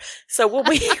 motherfucker. So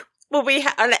Well,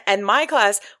 and my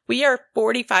class, we are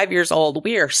 45 years old.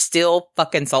 We are still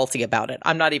fucking salty about it.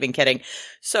 I'm not even kidding.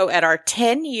 So at our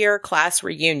 10-year class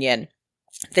reunion,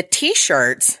 the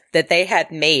t-shirts that they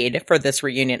had made for this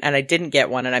reunion, and I didn't get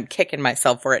one and I'm kicking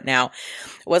myself for it now,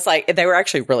 was like, they were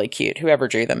actually really cute, whoever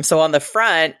drew them. So on the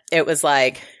front, it was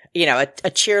like, you know,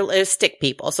 a stick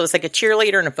people. So it's like a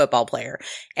cheerleader and a football player.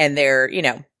 And they're, you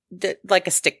know, like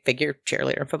a stick figure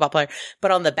cheerleader and football player.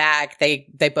 But on the back, they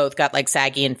both got like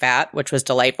saggy and fat, which was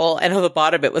delightful. And on the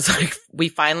bottom, it was like, we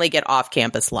finally get off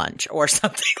campus lunch or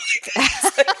something like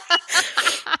that.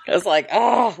 I was like,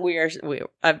 oh,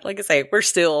 like I say, we're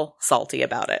still salty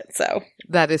about it. So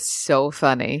that is so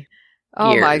funny.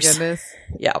 Oh my goodness.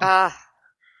 Yeah.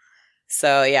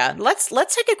 So yeah, let's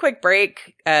take a quick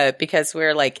break, because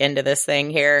we're like into this thing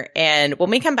here. And when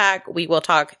we come back, we will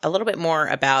talk a little bit more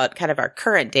about kind of our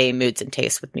current day moods and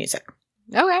tastes with music.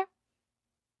 Okay.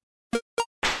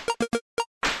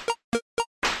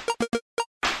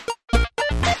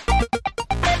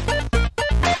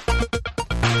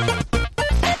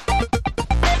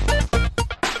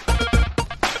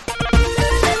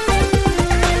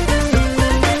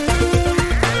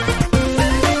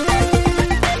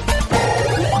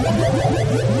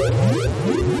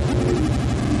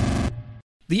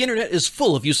 The internet is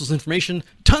full of useless information,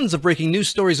 tons of breaking news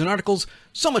stories and articles,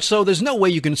 so much so there's no way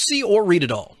you can see or read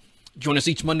it all. Join us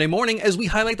each Monday morning as we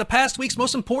highlight the past week's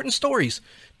most important stories,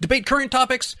 debate current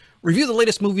topics, review the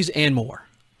latest movies, and more.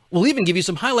 We'll even give you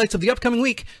some highlights of the upcoming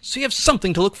week so you have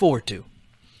something to look forward to.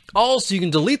 All so you can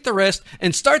delete the rest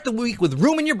and start the week with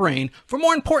room in your brain for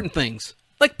more important things,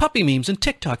 like puppy memes and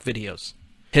TikTok videos.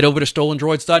 Head over to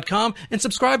stolendroids.com and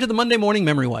subscribe to the Monday Morning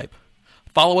Memory Wipe.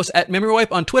 Follow us at Memory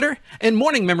Wipe on Twitter and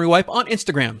Morning Memory Wipe on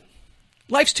Instagram.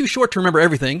 Life's too short to remember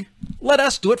everything. Let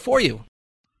us do it for you.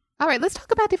 All right, let's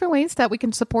talk about different ways that we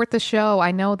can support the show.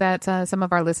 I know that some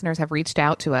of our listeners have reached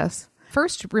out to us.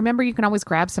 First, remember you can always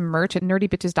grab some merch at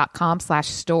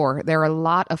nerdybitches.com/store. There are a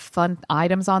lot of fun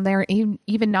items on there,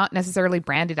 even not necessarily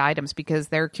branded items, because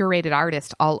they're curated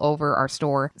artists all over our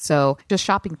store. So just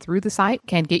shopping through the site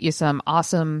can get you some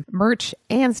awesome merch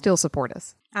and still support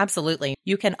us. Absolutely.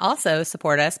 You can also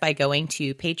support us by going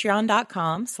to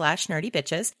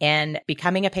patreon.com/nerdybitches and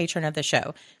becoming a patron of the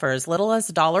show. For as little as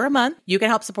 $1 a month, you can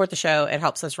help support the show. It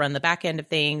helps us run the back end of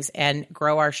things and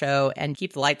grow our show and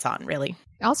keep the lights on, really.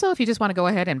 Also, if you just want to go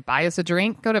ahead and buy us a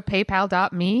drink, go to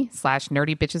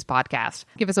paypal.me/nerdybitchespodcast.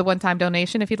 Give us a one-time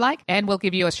donation if you'd like, and we'll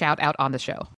give you a shout out on the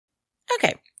show.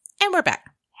 Okay. And we're back.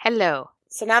 Hello.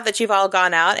 So now that you've all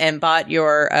gone out and bought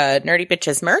your Nerdy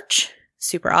Bitches merch,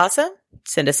 super awesome.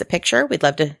 Send us a picture. We'd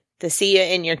love to see you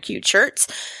in your cute shirts.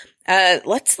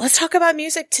 Let's talk about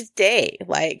music today.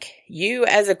 Like, you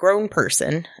as a grown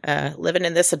person, living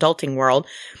in this adulting world,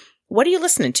 what are you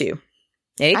listening to?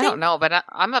 Anything? I don't know, but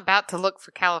I'm about to look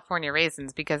for California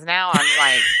Raisins because now I'm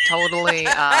like totally,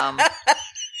 I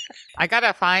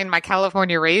gotta find my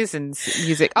California Raisins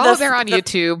music. Oh, they're on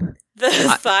YouTube.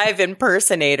 The 5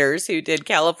 impersonators who did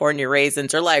California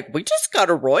Raisins are like, we just got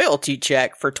a royalty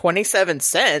check for 27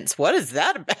 cents. What is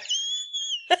that about?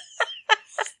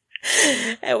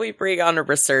 And we bring on a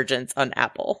resurgence on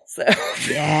Apple. So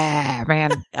yeah,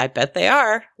 man. I bet they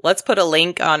are. Let's put a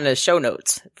link on the show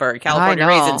notes for California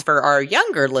Raisins for our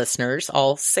younger listeners,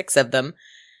 all 6 of them.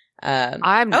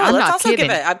 I'm not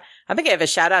kidding. I'm going to give a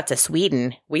shout out to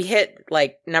Sweden. We hit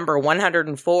like number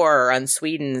 104 on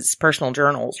Sweden's personal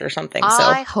journals or something.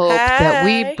 I hope that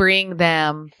we bring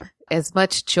them as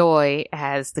much joy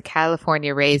as the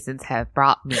California Raisins have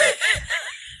brought me.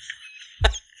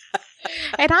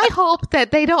 And I hope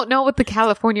that they don't know what the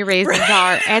California Raisins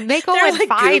are, and they go and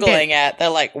find Googling it. They're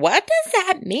like, what does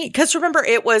that mean? Because remember,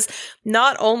 it was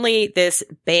not only this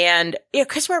band,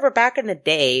 because remember back in the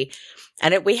day,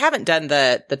 and we haven't done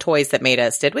the Toys That Made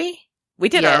Us, did we? We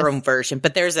did our own version,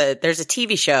 but there's a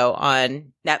TV show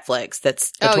on Netflix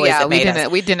that's the Toys That Made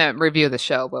Us. We didn't review the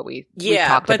show, but we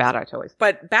talked about our toys.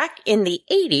 But back in the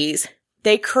 80s,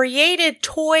 they created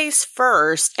toys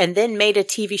first and then made a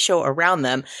TV show around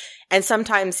them. And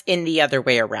sometimes in the other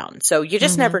way around. So you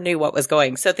just never knew what was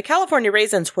going. So the California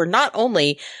Raisins were not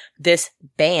only this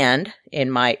band, in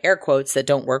my air quotes that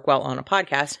don't work well on a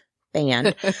podcast,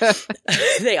 band.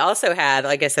 They also had,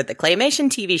 like I said, the Claymation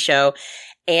TV show.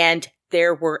 And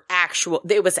it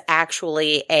was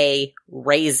actually a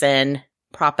raisin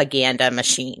propaganda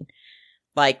machine.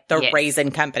 Like the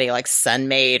raisin company, like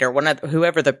Sunmaid or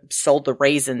whoever sold the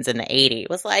raisins in the 80s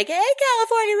was like, hey,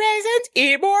 California Raisins,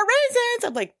 eat more raisins.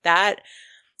 I'm like, that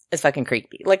is fucking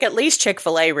creepy. Like, at least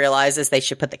Chick-fil-A realizes they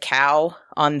should put the cow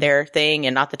on their thing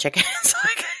and not the chicken.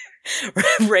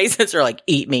 Raisins are like,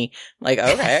 eat me. I'm like,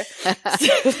 okay.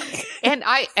 And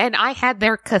I had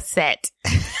their cassette.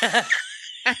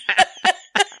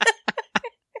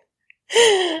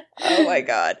 Oh my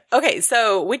God. Okay.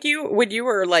 So when you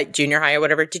were like junior high or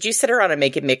whatever, did you sit around and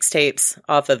make mixtapes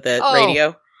off of the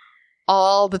radio?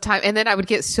 All the time. And then I would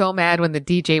get so mad when the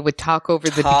DJ would talk over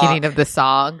the beginning of the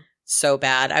song. So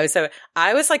bad.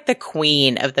 I was like the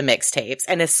queen of the mixtapes,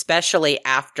 and especially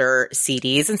after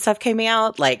CDs and stuff came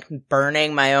out, like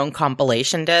burning my own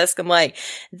compilation disc. I'm like,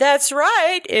 that's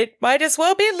right. It might as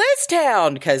well be Liz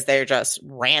Town, because they're just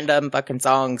random fucking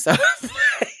songs. So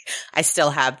I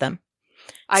still have them.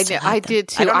 I did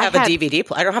too. I don't have a DVD.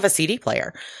 I don't have a CD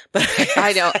player, but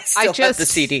I know. I still have the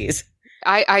CDs.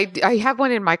 I have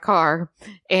one in my car,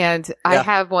 and I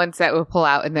have ones that will pull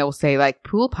out and they'll say like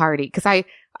pool party. Cause I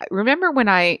remember when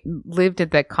I lived at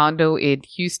the condo in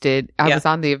Houston, I was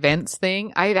on the events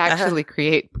thing. I'd actually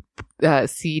create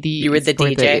CDs. You were the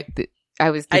DJ?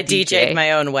 I was the DJ. DJ'd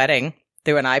my own wedding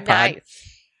through an iPod.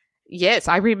 Nice. Yes.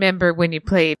 I remember when you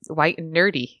played White and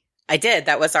Nerdy. I did.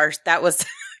 That was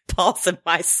Paul's and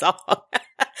my song.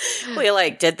 We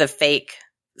like did the fake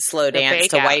slow dance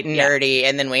to White and Nerdy,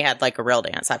 and then we had like a real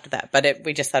dance after that. But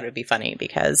we just thought it would be funny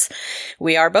because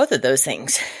we are both of those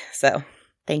things. So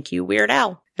thank you, Weird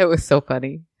Al. That was so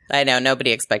funny. I know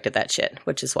nobody expected that shit,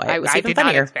 which is why it was I even did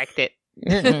funnier. not expect it.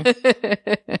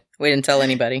 We didn't tell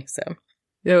anybody, so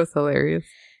it was hilarious.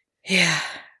 Yeah,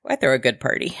 I throw a good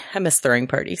party. I miss throwing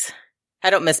parties. I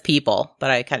don't miss people, but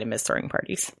I kind of miss throwing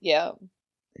parties. Yeah.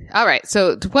 All right.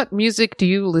 So, what music do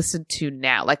you listen to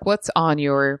now? Like, what's on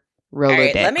your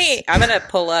Rolodex? All right, I'm gonna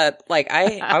pull up. Like,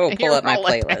 I will pull up my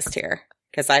playlist here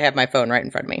because I have my phone right in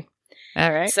front of me.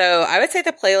 All right. So I would say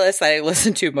the playlist that I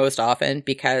listen to most often,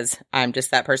 because I'm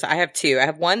just that person. I have two. I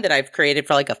have one that I've created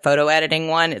for like a photo editing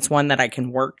one. It's one that I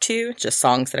can work to, just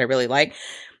songs that I really like.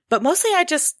 But mostly I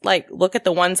just like look at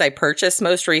the ones I purchased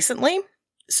most recently.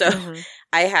 So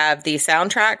I have the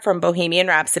soundtrack from Bohemian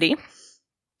Rhapsody.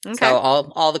 Okay. So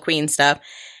all the Queen stuff.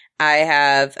 I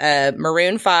have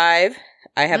Maroon 5.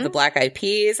 I have the Black Eyed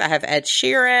Peas. I have Ed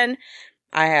Sheeran.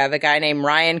 I have a guy named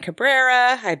Ryan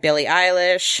Cabrera. I have Billie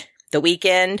Eilish. The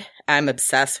Weeknd. I'm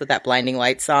obsessed with that Blinding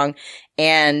Lights song.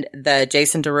 And the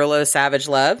Jason Derulo Savage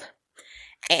Love.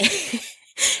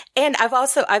 And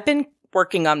I've been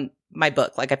working on my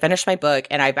book. Like, I finished my book,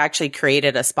 and I've actually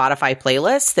created a Spotify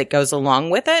playlist that goes along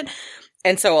with it.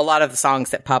 And so a lot of the songs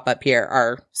that pop up here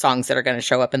are songs that are going to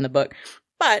show up in the book.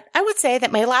 But I would say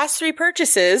that my last three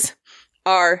purchases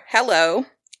are Hello,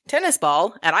 Tennis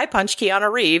Ball, and I Punch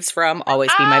Keanu Reeves from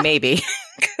Always Be My Maybe.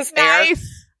 Because they're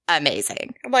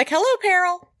amazing. I'm like, hello,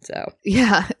 Peril. So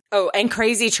yeah. Oh, and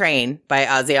Crazy Train by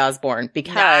Ozzy Osbourne,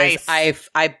 because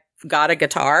I've got a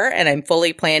guitar and I'm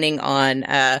fully planning on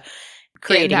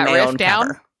creating my own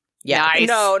cover. Yeah. Nice.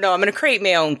 No, I'm going to create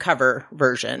my own cover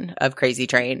version of Crazy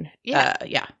Train.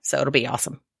 Yeah. So it'll be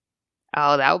awesome.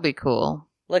 Oh, that would be cool.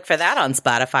 Look for that on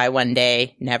Spotify one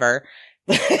day. Never.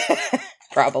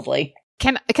 Probably.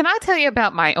 Can I tell you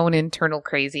about my own internal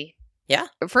crazy? Yeah.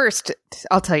 First,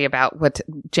 I'll tell you about what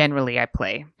generally I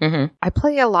play. Mm-hmm. I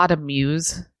play a lot of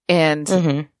Muse,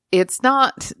 and it's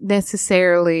not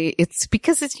necessarily, it's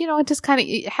because it's, it just kind of,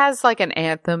 it has like an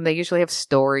anthem. They usually have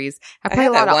stories. I play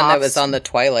a lot of one that was on the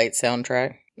Twilight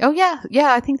soundtrack. Oh yeah.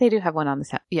 Yeah. I think they do have one on the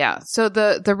sound. Yeah. So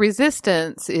the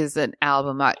Resistance is an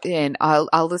album, and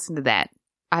I'll listen to that.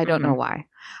 I don't know why.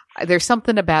 There's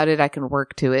something about it. I can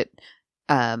work to it.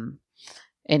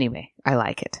 Anyway, I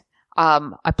like it.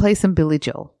 I play some Billy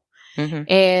Joel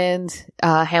and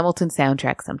Hamilton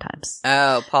soundtrack sometimes.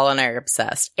 Oh, Paul and I are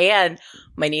obsessed. And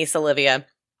my niece Olivia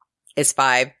is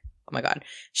 5. Oh my God.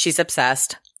 She's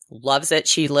obsessed. Loves it.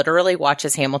 She literally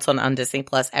watches Hamilton on Disney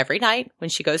Plus every night when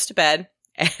she goes to bed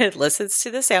and listens to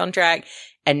the soundtrack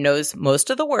and knows most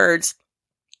of the words.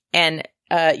 And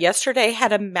yesterday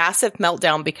had a massive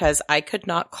meltdown because I could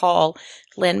not call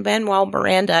Lin-Manuel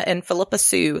Miranda and Philippa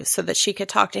Sue so that she could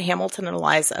talk to Hamilton and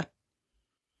Eliza.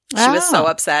 She was so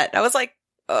upset. I was like,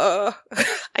 I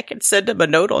could send them a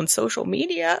note on social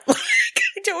media. Like,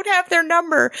 I don't have their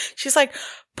number. She's like,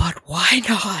 but why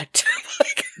not?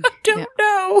 Like, I don't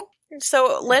know.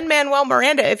 So Lin-Manuel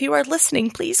Miranda, if you are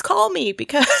listening, please call me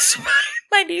because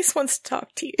my niece wants to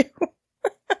talk to you.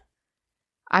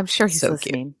 I'm sure he's So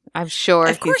listening. I'm sure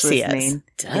Of course he's listening. he is.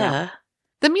 Duh. Yeah.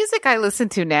 The music I listen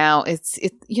to now,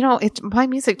 my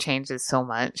music changes so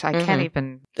much. I can't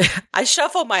even. I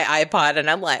shuffle my iPod and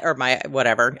I'm like, or my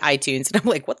whatever, iTunes, and I'm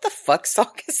like, what the fuck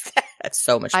song is that? That's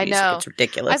so much music. I know. It's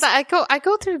ridiculous. I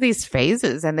go through these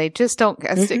phases and they just don't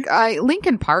stick.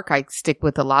 Linkin Park I stick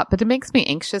with a lot, but it makes me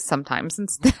anxious sometimes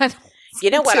instead. You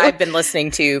know what I've been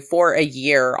listening to for a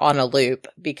year on a loop,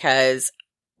 because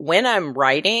when I'm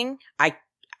writing, I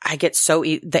get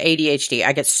the ADHD,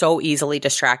 I get so easily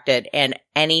distracted, and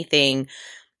anything,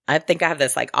 I think I have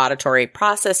this like auditory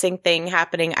processing thing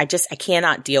happening. I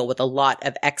cannot deal with a lot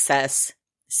of excess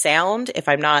sound if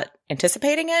I'm not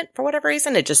anticipating it for whatever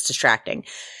reason. It's just distracting.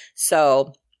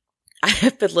 So I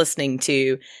have been listening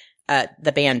to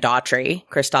the band Daughtry,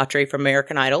 Chris Daughtry from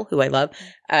American Idol, who I love.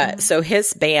 So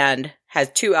his band has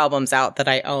 2 albums out that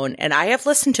I own, and I have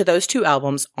listened to those 2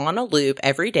 albums on a loop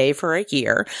every day for a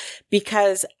year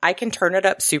because I can turn it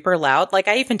up super loud. Like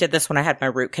I even did this when I had my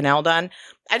root canal done.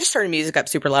 I just turned music up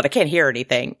super loud. I can't hear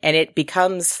anything, and it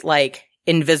becomes like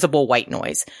invisible white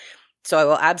noise. So I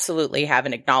will absolutely have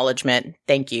an acknowledgement.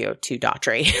 Thank you to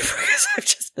Daughtry because I've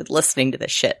just been listening to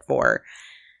this shit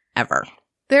forever.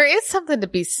 There is something to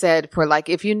be said for, like,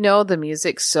 if you know the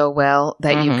music so well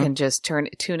that you can just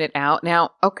tune it out.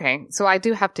 Now, okay, so I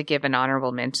do have to give an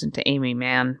honorable mention to Amy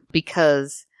Mann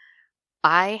because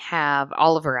I have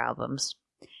all of her albums.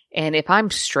 And if I'm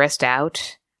stressed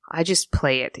out, I just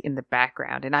play it in the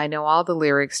background. And I know all the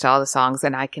lyrics to all the songs,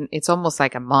 and it's almost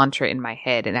like a mantra in my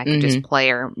head, and I can just play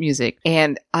her music.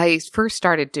 And I first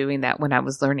started doing that when I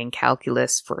was learning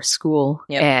calculus for school.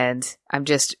 Yep. And I'm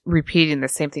just repeating the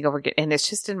same thing over again. And it's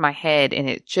just in my head, and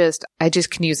I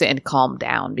just can use it and calm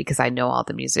down because I know all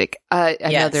the music.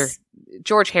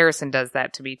 George Harrison does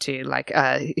that to me too, like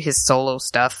his solo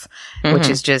stuff, which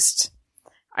is just,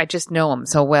 I just know him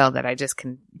so well that I just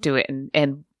can do it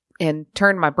and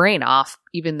turn my brain off,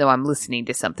 even though I'm listening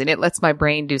to something. It lets my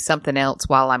brain do something else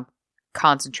while I'm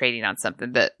concentrating on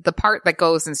something. The part that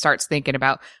goes and starts thinking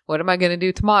about, what am I going to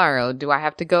do tomorrow? Do I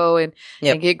have to go and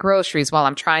get groceries while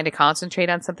I'm trying to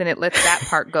concentrate on something? It lets that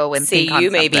part go and think on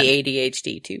you something. may be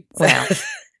ADHD too. Well,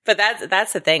 but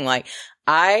that's the thing. Like,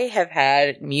 I have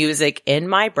had music in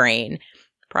my brain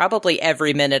probably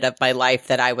every minute of my life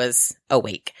that I was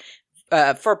awake.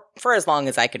 For as long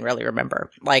as I can really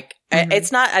remember. Like,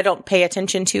 it's not, I don't pay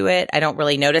attention to it. I don't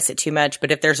really notice it too much.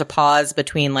 But if there's a pause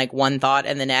between like one thought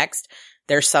and the next,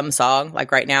 there's some song.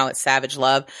 Like right now it's Savage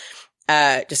Love.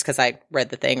 Just cause I read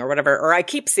the thing or whatever. Or I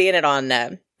keep seeing it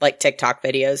on, like TikTok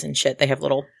videos and shit. They have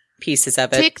little pieces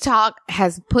of it. TikTok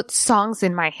has put songs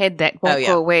in my head that won't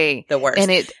go away. The worst.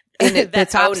 And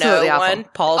that's absolutely awful. One.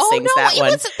 Paul sings that one.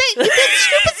 That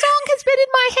stupid song has been in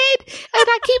my head, and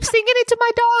I keep singing it to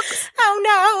my dogs.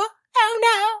 Oh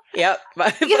no.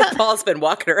 Yep. Paul's been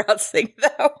walking around singing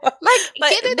that one.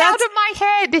 Get it out of my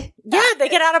head. Yeah, they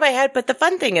get out of my head. But the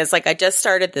fun thing is, like, I just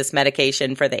started this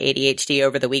medication for the ADHD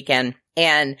over the weekend,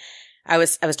 and I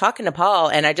was talking to Paul,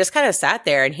 and I just kind of sat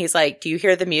there, and he's like, "Do you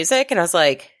hear the music?" And I was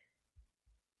like,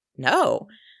 "No."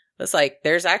 It's like,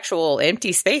 there's actual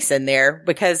empty space in there,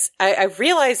 because I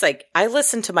realized, like, I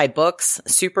listen to my books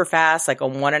super fast, like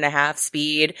on 1.5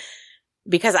 speed,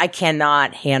 because I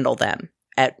cannot handle them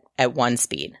at 1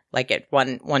 speed, like at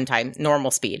one time,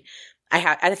 normal speed.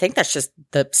 I think that's just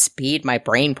the speed my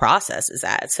brain processes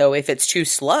at. So if it's too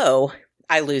slow,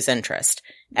 I lose interest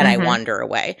and I wander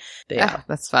away. But yeah.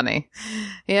 That's funny.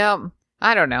 Yeah.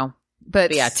 I don't know.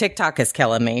 But yeah, TikTok is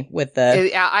killing me with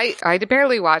the. I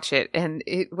barely watch it, and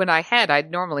when I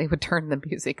normally would turn the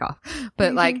music off.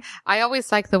 But like, I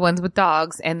always like the ones with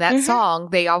dogs, and that song,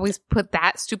 they always put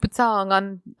that stupid song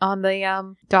on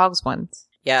the dogs ones.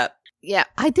 Yeah, yeah.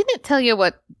 I didn't tell you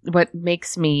what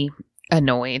makes me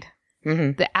annoyed.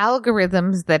 The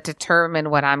algorithms that determine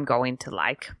what I'm going to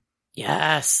like.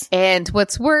 Yes. And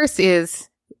what's worse is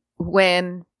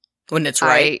when it's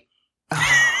right.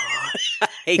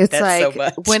 It's like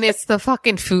so when it's the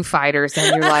fucking Foo Fighters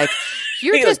and you're like,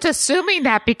 you're just assuming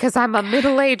that because I'm a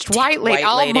middle-aged white lady.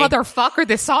 Motherfucker,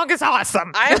 this song is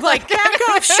awesome. I'm like, back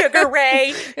off, Sugar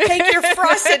Ray. Take your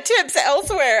frosted tips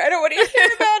elsewhere. I don't want to hear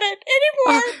about it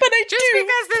anymore, but I just do. Just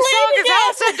because this song is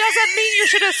awesome doesn't mean you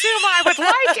should assume I would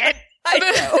like it. I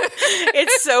know.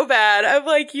 It's so bad. I'm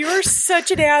like, you're such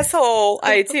an asshole,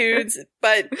 iTunes.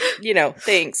 But,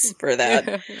 thanks for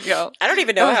that. Yeah. I don't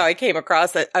even know how I came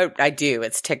across that. Oh, I do.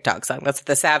 It's TikTok song. That's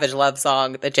the Savage Love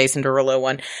song, the Jason Derulo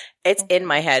one. It's in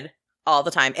my head all the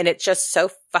time. And it's just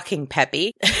so fucking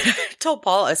peppy. I told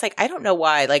Paul, I was like, I don't know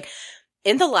why. Like,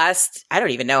 in the last, I don't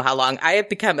even know how long, I have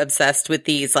become obsessed with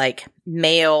these, like,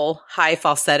 male high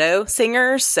falsetto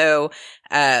singers. So,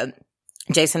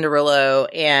 Jason Derulo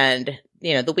and,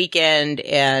 The Weeknd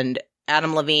and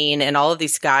Adam Levine and all of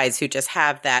these guys who just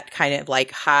have that kind of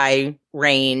like high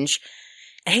range.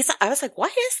 And I was like, why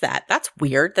is that? That's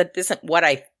weird. That isn't what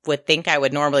I would think I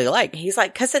would normally like. He's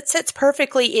like, because it sits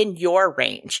perfectly in your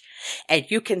range and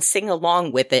you can sing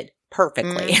along with it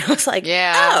perfectly. I was like,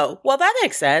 oh, well, that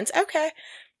makes sense. Okay.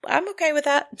 I'm okay with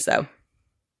that. So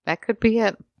That could be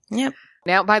it. Yep.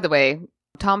 Now, by the way,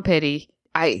 Tom Petty,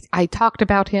 I talked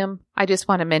about him. I just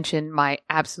want to mention my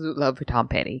absolute love for Tom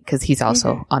Petty because he's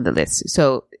also on the list.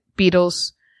 So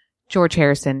Beatles, George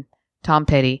Harrison, Tom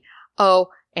Petty. Oh,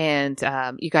 and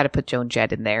you got to put Joan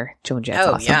Jett in there. Joan Jett's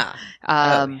awesome. Yeah.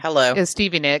 Hello.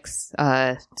 Stevie Nicks.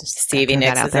 Stevie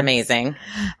Nicks is amazing.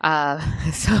 All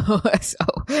right.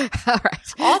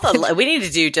 We need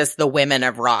to do just the women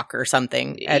of rock or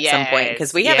something at some point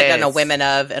because we haven't done a women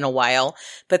of in a while.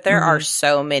 But there are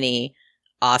so many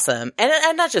awesome,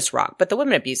 and not just rock, but the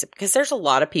women of music, because there's a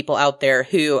lot of people out there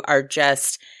who are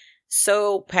just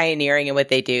so pioneering in what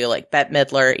they do, like Bette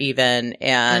Midler even,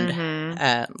 and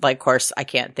like, of course, I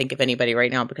can't think of anybody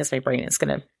right now because my brain is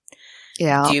going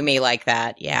to do me like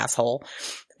that, you asshole.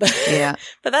 But,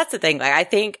 but that's the thing. Like, I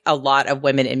think a lot of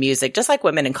women in music, just like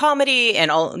women in comedy and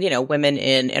all, women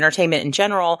in entertainment in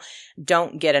general,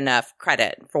 don't get enough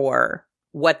credit for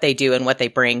what they do and what they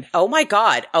bring. Oh my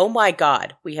God.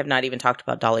 We have not even talked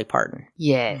about Dolly Parton.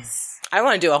 Yes. I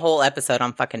want to do a whole episode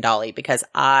on fucking Dolly because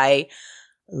I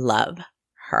love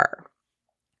her.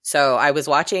 So I was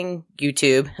watching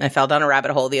YouTube and I fell down a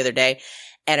rabbit hole the other day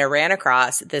and I ran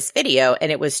across this video and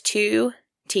it was two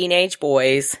teenage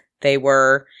boys. They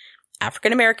were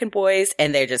African-American boys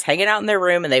and they're just hanging out in their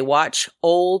room and they watch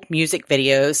old music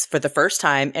videos for the first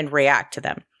time and react to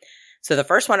them. So the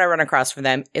first one I run across from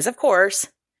them is, of course,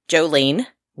 Jolene,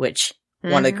 which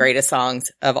one of the greatest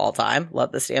songs of all time.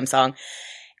 Love this damn song.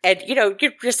 And, you're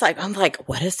just like, I'm like,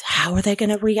 how are they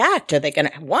going to react? Are they going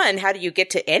to, how do you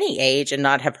get to any age and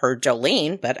not have heard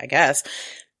Jolene? But I guess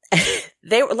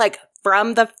they were like,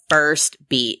 from the first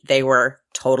beat, they were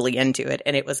totally into it.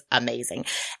 And it was amazing.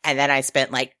 And then I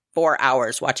spent like 4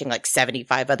 hours watching like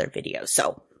 75 other videos.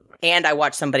 And I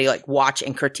watched somebody like watch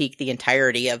and critique the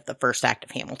entirety of the first act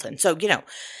of Hamilton. So, you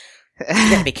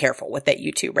gotta be careful with that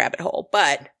YouTube rabbit hole.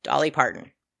 But Dolly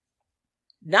Parton,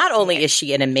 not only is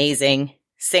she an amazing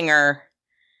singer,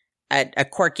 a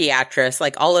quirky actress,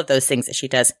 like all of those things that she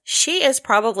does, she is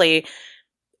probably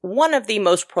one of the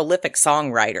most prolific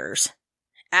songwriters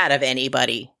out of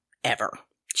anybody ever.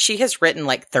 She has written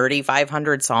like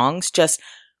 3,500 songs, just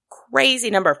crazy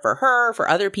number for her, for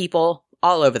other people,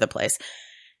 all over the place.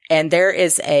 And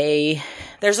there's a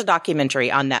documentary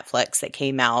on Netflix that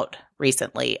came out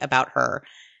recently about her.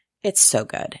 It's so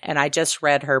good. And I just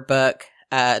read her book,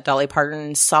 Dolly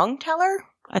Parton's Songteller,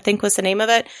 I think was the name of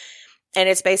it. And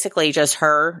it's basically just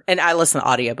her, and I listen to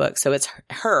audiobooks, so it's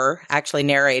her actually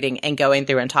narrating and going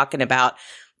through and talking about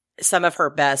some of her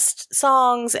best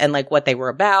songs and like what they were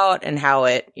about and how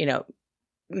it,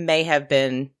 may have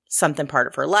been something part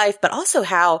of her life, but also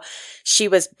how she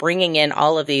was bringing in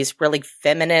all of these really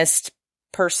feminist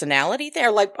personality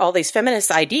there, like all these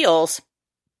feminist ideals,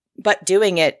 but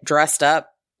doing it dressed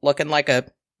up, looking like a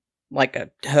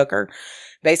hooker,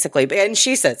 basically. And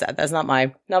she says that. That's not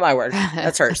my word.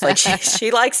 That's hers. Like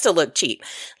she likes to look cheap.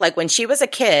 Like when she was a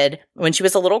kid, when she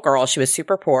was a little girl, she was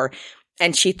super poor.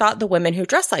 And she thought the women who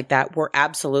dressed like that were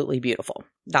absolutely beautiful.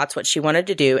 That's what she wanted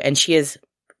to do. And she is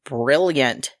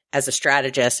brilliant as a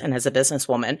strategist and as a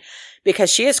businesswoman because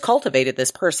she has cultivated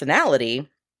this personality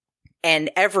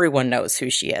and everyone knows who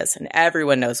she is and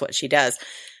everyone knows what she does.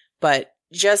 But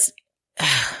just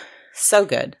so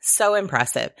good. So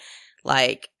impressive.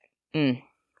 Like,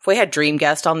 if we had Dream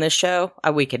Guest on this show,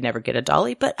 we could never get a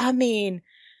Dolly. But I mean,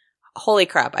 holy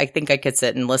crap. I think I could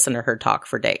sit and listen to her talk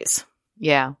for days.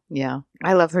 Yeah.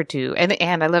 I love her too.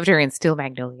 And I loved her in Steel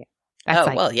Magnolia.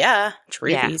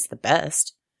 Treaty's the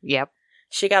best. Yep.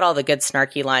 She got all the good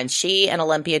snarky lines. She and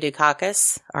Olympia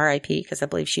Dukakis, R.I.P., because I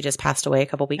believe she just passed away a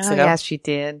couple weeks ago. Yes, she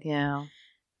did. Yeah.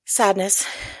 Sadness.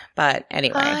 But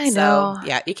anyway. I know. So,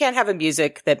 yeah, you can't have a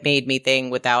music that made me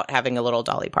think without having a little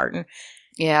Dolly Parton.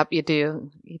 Yep, you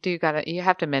do. You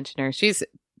have to mention her.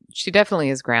 She definitely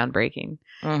is groundbreaking.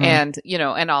 And,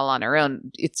 and all on her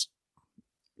own, it's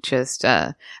just,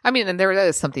 and there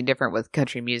is something different with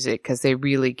country music because they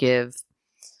really give,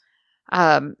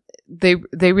 they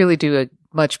really do a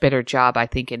much better job, I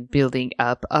think, in building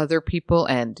up other people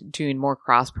and doing more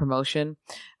cross promotion,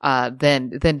 than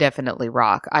definitely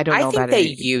rock. I think they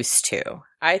used to.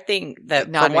 I think that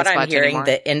not from what I'm hearing, anymore.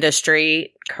 The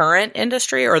current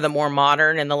industry or the more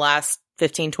modern in the last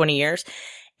 15, 20 years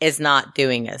is not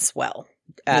doing as well.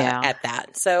 At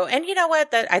that. So, and you know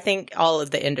what? That I think all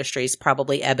of the industries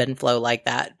probably ebb and flow like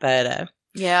that. But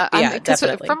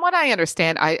definitely. From what I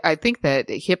understand, I think that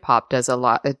hip hop does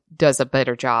a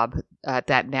better job at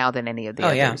that now than any of the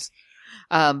others.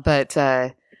 Yeah. But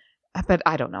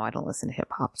I don't know. I don't listen to hip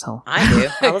hop, so I do.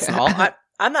 I listen to all.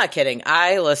 I'm not kidding.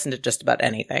 I listen to just about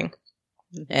anything,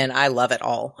 and I love it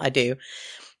all. I do.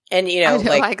 And, you know,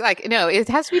 like, no, it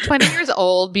has to be 20 years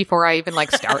old before I even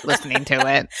like start listening to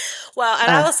it. Well,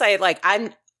 and I will say, like,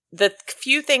 the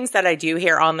few things that I do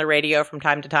hear on the radio from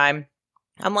time to time,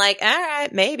 I'm like, all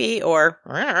right, maybe, or,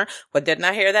 what, didn't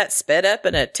I hear that spit up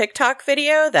in a TikTok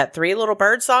video? That Three Little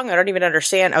Birds song? I don't even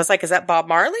understand. I was like, is that Bob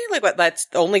Marley? Like, what? That's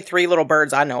the only Three Little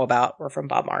Birds I know about were from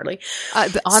Bob Marley.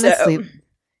 Honestly,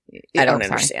 I don't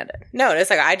understand it. No, it's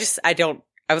like,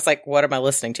 I was like, what am I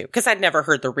listening to? Because I'd never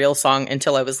heard the real song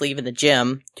until I was leaving the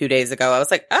gym 2 days ago. I was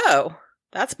like, oh,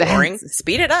 that's boring.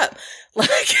 Speed it up.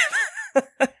 Like,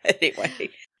 anyway.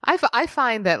 I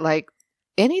find that like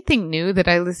anything new that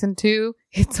I listen to,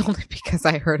 it's only because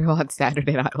I heard it on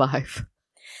Saturday Night Live.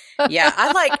 Yeah,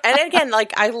 and again,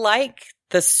 like, I like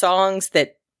the songs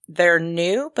that they're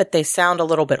new, but they sound a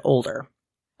little bit older.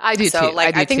 I do too.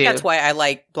 Like, I think that's why I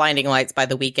like Blinding Lights by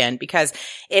The Weeknd, because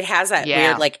it has that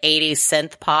weird, like, 80s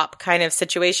synth pop kind of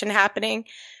situation happening.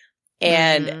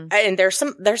 And and there's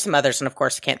some others, and of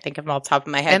course I can't think of them off the top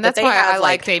of my head. And that's why I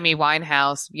liked Amy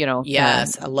Winehouse, you know.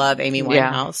 Yes, I love Amy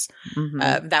Winehouse.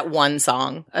 Yeah. That one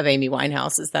song of Amy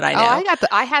Winehouse's that I know. Oh,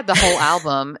 I had the whole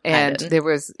album, and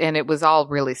it was all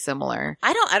really similar.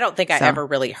 I don't think I ever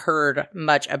really heard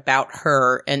much about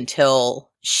her until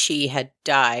she had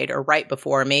died, or right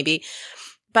before maybe.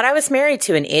 But I was married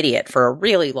to an idiot for a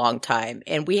really long time,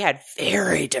 and we had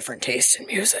very different tastes in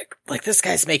music. Like, this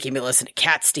guy's making me listen to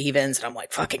Cat Stevens, and I'm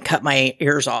like, fucking cut my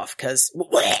ears off, because,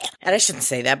 and I shouldn't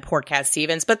say that, poor Cat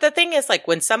Stevens. But the thing is, like,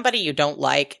 when somebody you don't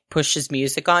like pushes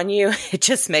music on you, it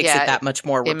just makes it that much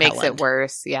more repellent. It makes it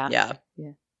worse, yeah.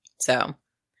 Yeah. So,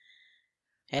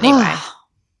 anyway.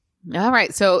 All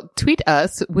right, so tweet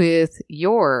us with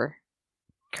your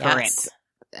current... Yes.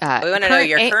 We want to know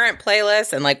your current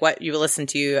playlist and like what you listened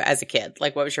to as a kid.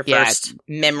 Like, what was your first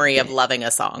memory of loving a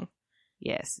song?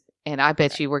 Yes. And I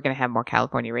bet you we're going to have more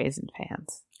California Raisin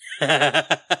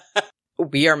fans.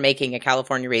 We are making a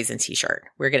California Raisin t-shirt.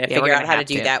 We're going to figure out how to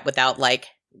do that without like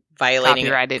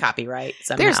violating copyright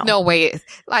somehow. There's no way.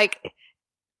 Like,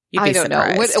 I don't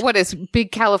surprised. know. What is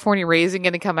Big California Raisin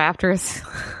going to come after us?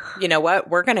 You know what?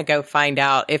 We're going to go find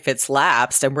out if it's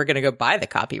lapsed, and we're going to go buy the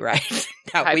copyright.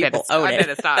 I bet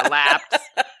it's not lapsed.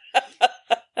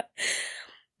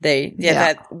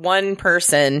 That one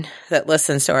person that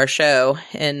listens to our show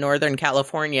in Northern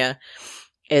California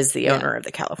is the owner of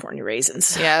the California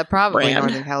Raisins. Yeah, probably brand.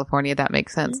 Northern California. That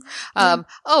makes sense.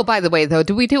 Oh, by the way, though,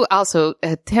 do we do also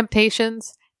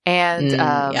Temptations? And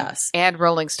yes. And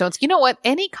Rolling Stones. You know what?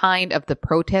 Any kind of the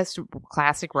protest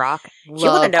classic rock.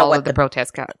 Love all of the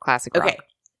protest classic rock. Okay.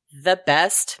 The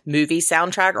best movie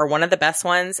soundtrack, or one of the best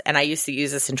ones, and I used to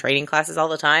use this in training classes all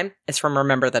the time, is from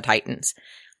Remember the Titans.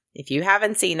 If you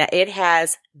haven't seen that, it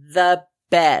has the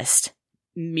best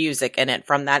music in it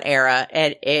from that era,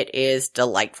 and it is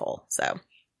delightful. So,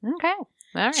 okay. All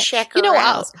right. Check her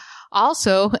out.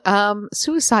 Also,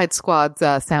 Suicide Squad's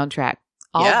soundtrack.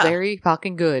 All very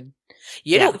fucking good.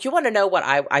 You know, you want to know what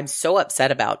I'm so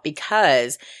upset about?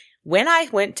 Because when I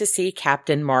went to see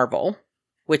Captain Marvel,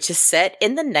 which is set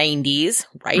in the 90s,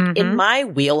 right in my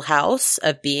wheelhouse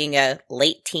of being a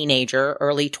late teenager,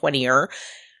 early 20er,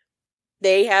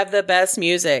 they have the best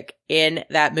music in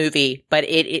that movie, but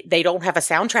they don't have a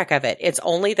soundtrack of it. It's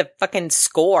only the fucking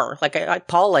score. Like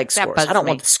Paul likes scores. I don't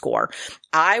want the score.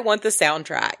 I want the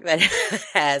soundtrack that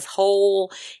has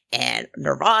Hole and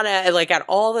Nirvana and like got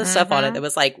all the stuff on it that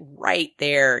was like right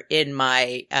there in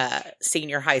my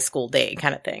senior high school day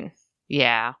kind of thing.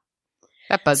 Yeah.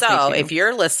 That bugs me So too. if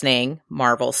you're listening,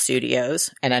 Marvel Studios,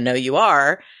 and I know you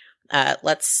are,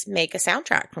 let's make a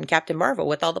soundtrack from Captain Marvel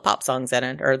with all the pop songs in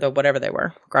it, or the whatever they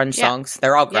were, grunge songs.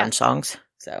 They're all grunge songs.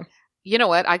 So you know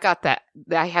what? I got that.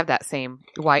 I have that same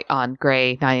white on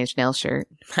gray 9 Inch Nails shirt.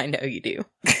 I know you do.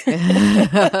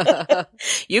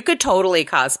 You could totally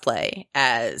cosplay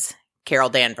as Carol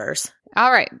Danvers.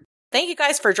 All right. Thank you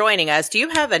guys for joining us. Do you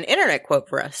have an internet quote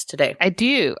for us today? I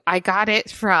do. I got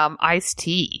it from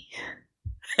Ice-T.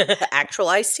 Actual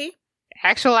Ice-T?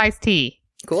 Actual Ice-T.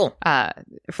 Cool.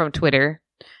 From Twitter.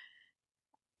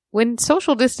 When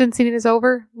social distancing is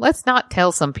over, let's not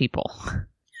tell some people.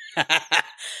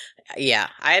 Yeah,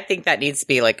 I think that needs to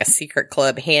be like a secret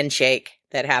club handshake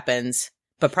that happens,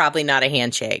 but probably not a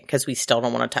handshake because we still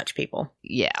don't want to touch people.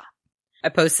 Yeah. I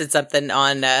posted something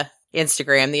on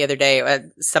Instagram the other day,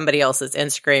 somebody else's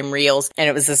Instagram reels, and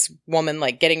it was this woman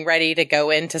like getting ready to go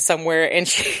into somewhere, and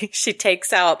she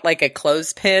takes out like a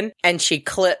clothespin and she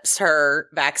clips her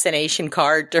vaccination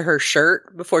card to her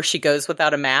shirt before she goes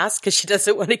without a mask because she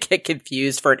doesn't want to get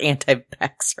confused for an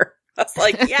anti-vaxxer. I was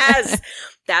like, yes,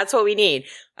 that's what we need.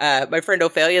 My friend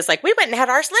Ophelia is like, we went and had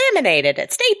ours laminated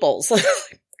at Staples.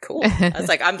 Cool. I was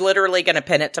like, I'm literally going to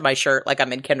pin it to my shirt like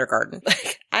I'm in kindergarten.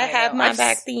 Like, I have my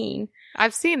vaccine.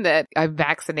 I've seen that. I've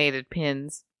vaccinated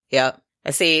pins. Yep.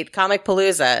 I see Comic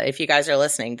Palooza, if you guys are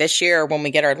listening. This year, when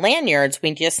we get our lanyards,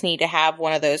 we just need to have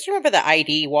one of those. You remember the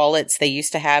ID wallets they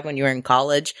used to have when you were in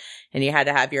college and you had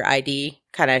to have your ID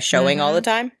kind of showing all the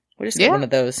time? We'll just get one of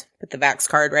those. Put the Vax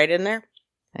card right in there.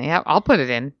 Yeah, I'll put it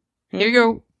in. Here you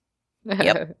go.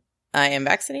 Yep. I am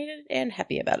vaccinated and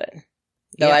happy about it.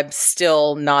 Though I'm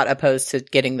still not opposed to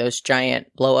getting those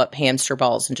giant blow-up hamster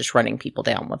balls and just running people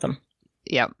down with them.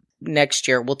 Yep. Next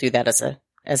year, we'll do that as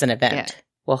an event. Yeah.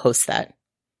 We'll host that.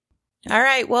 All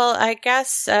right. Well, I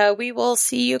guess we will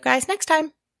see you guys next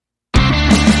time.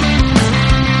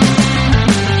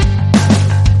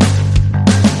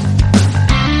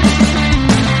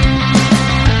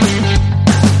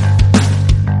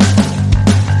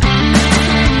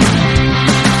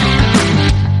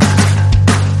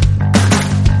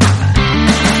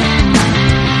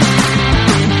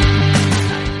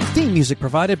 Music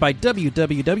provided by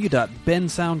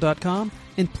www.bensound.com,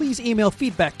 and please email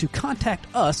feedback to contact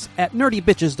us at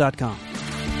nerdybitches.com.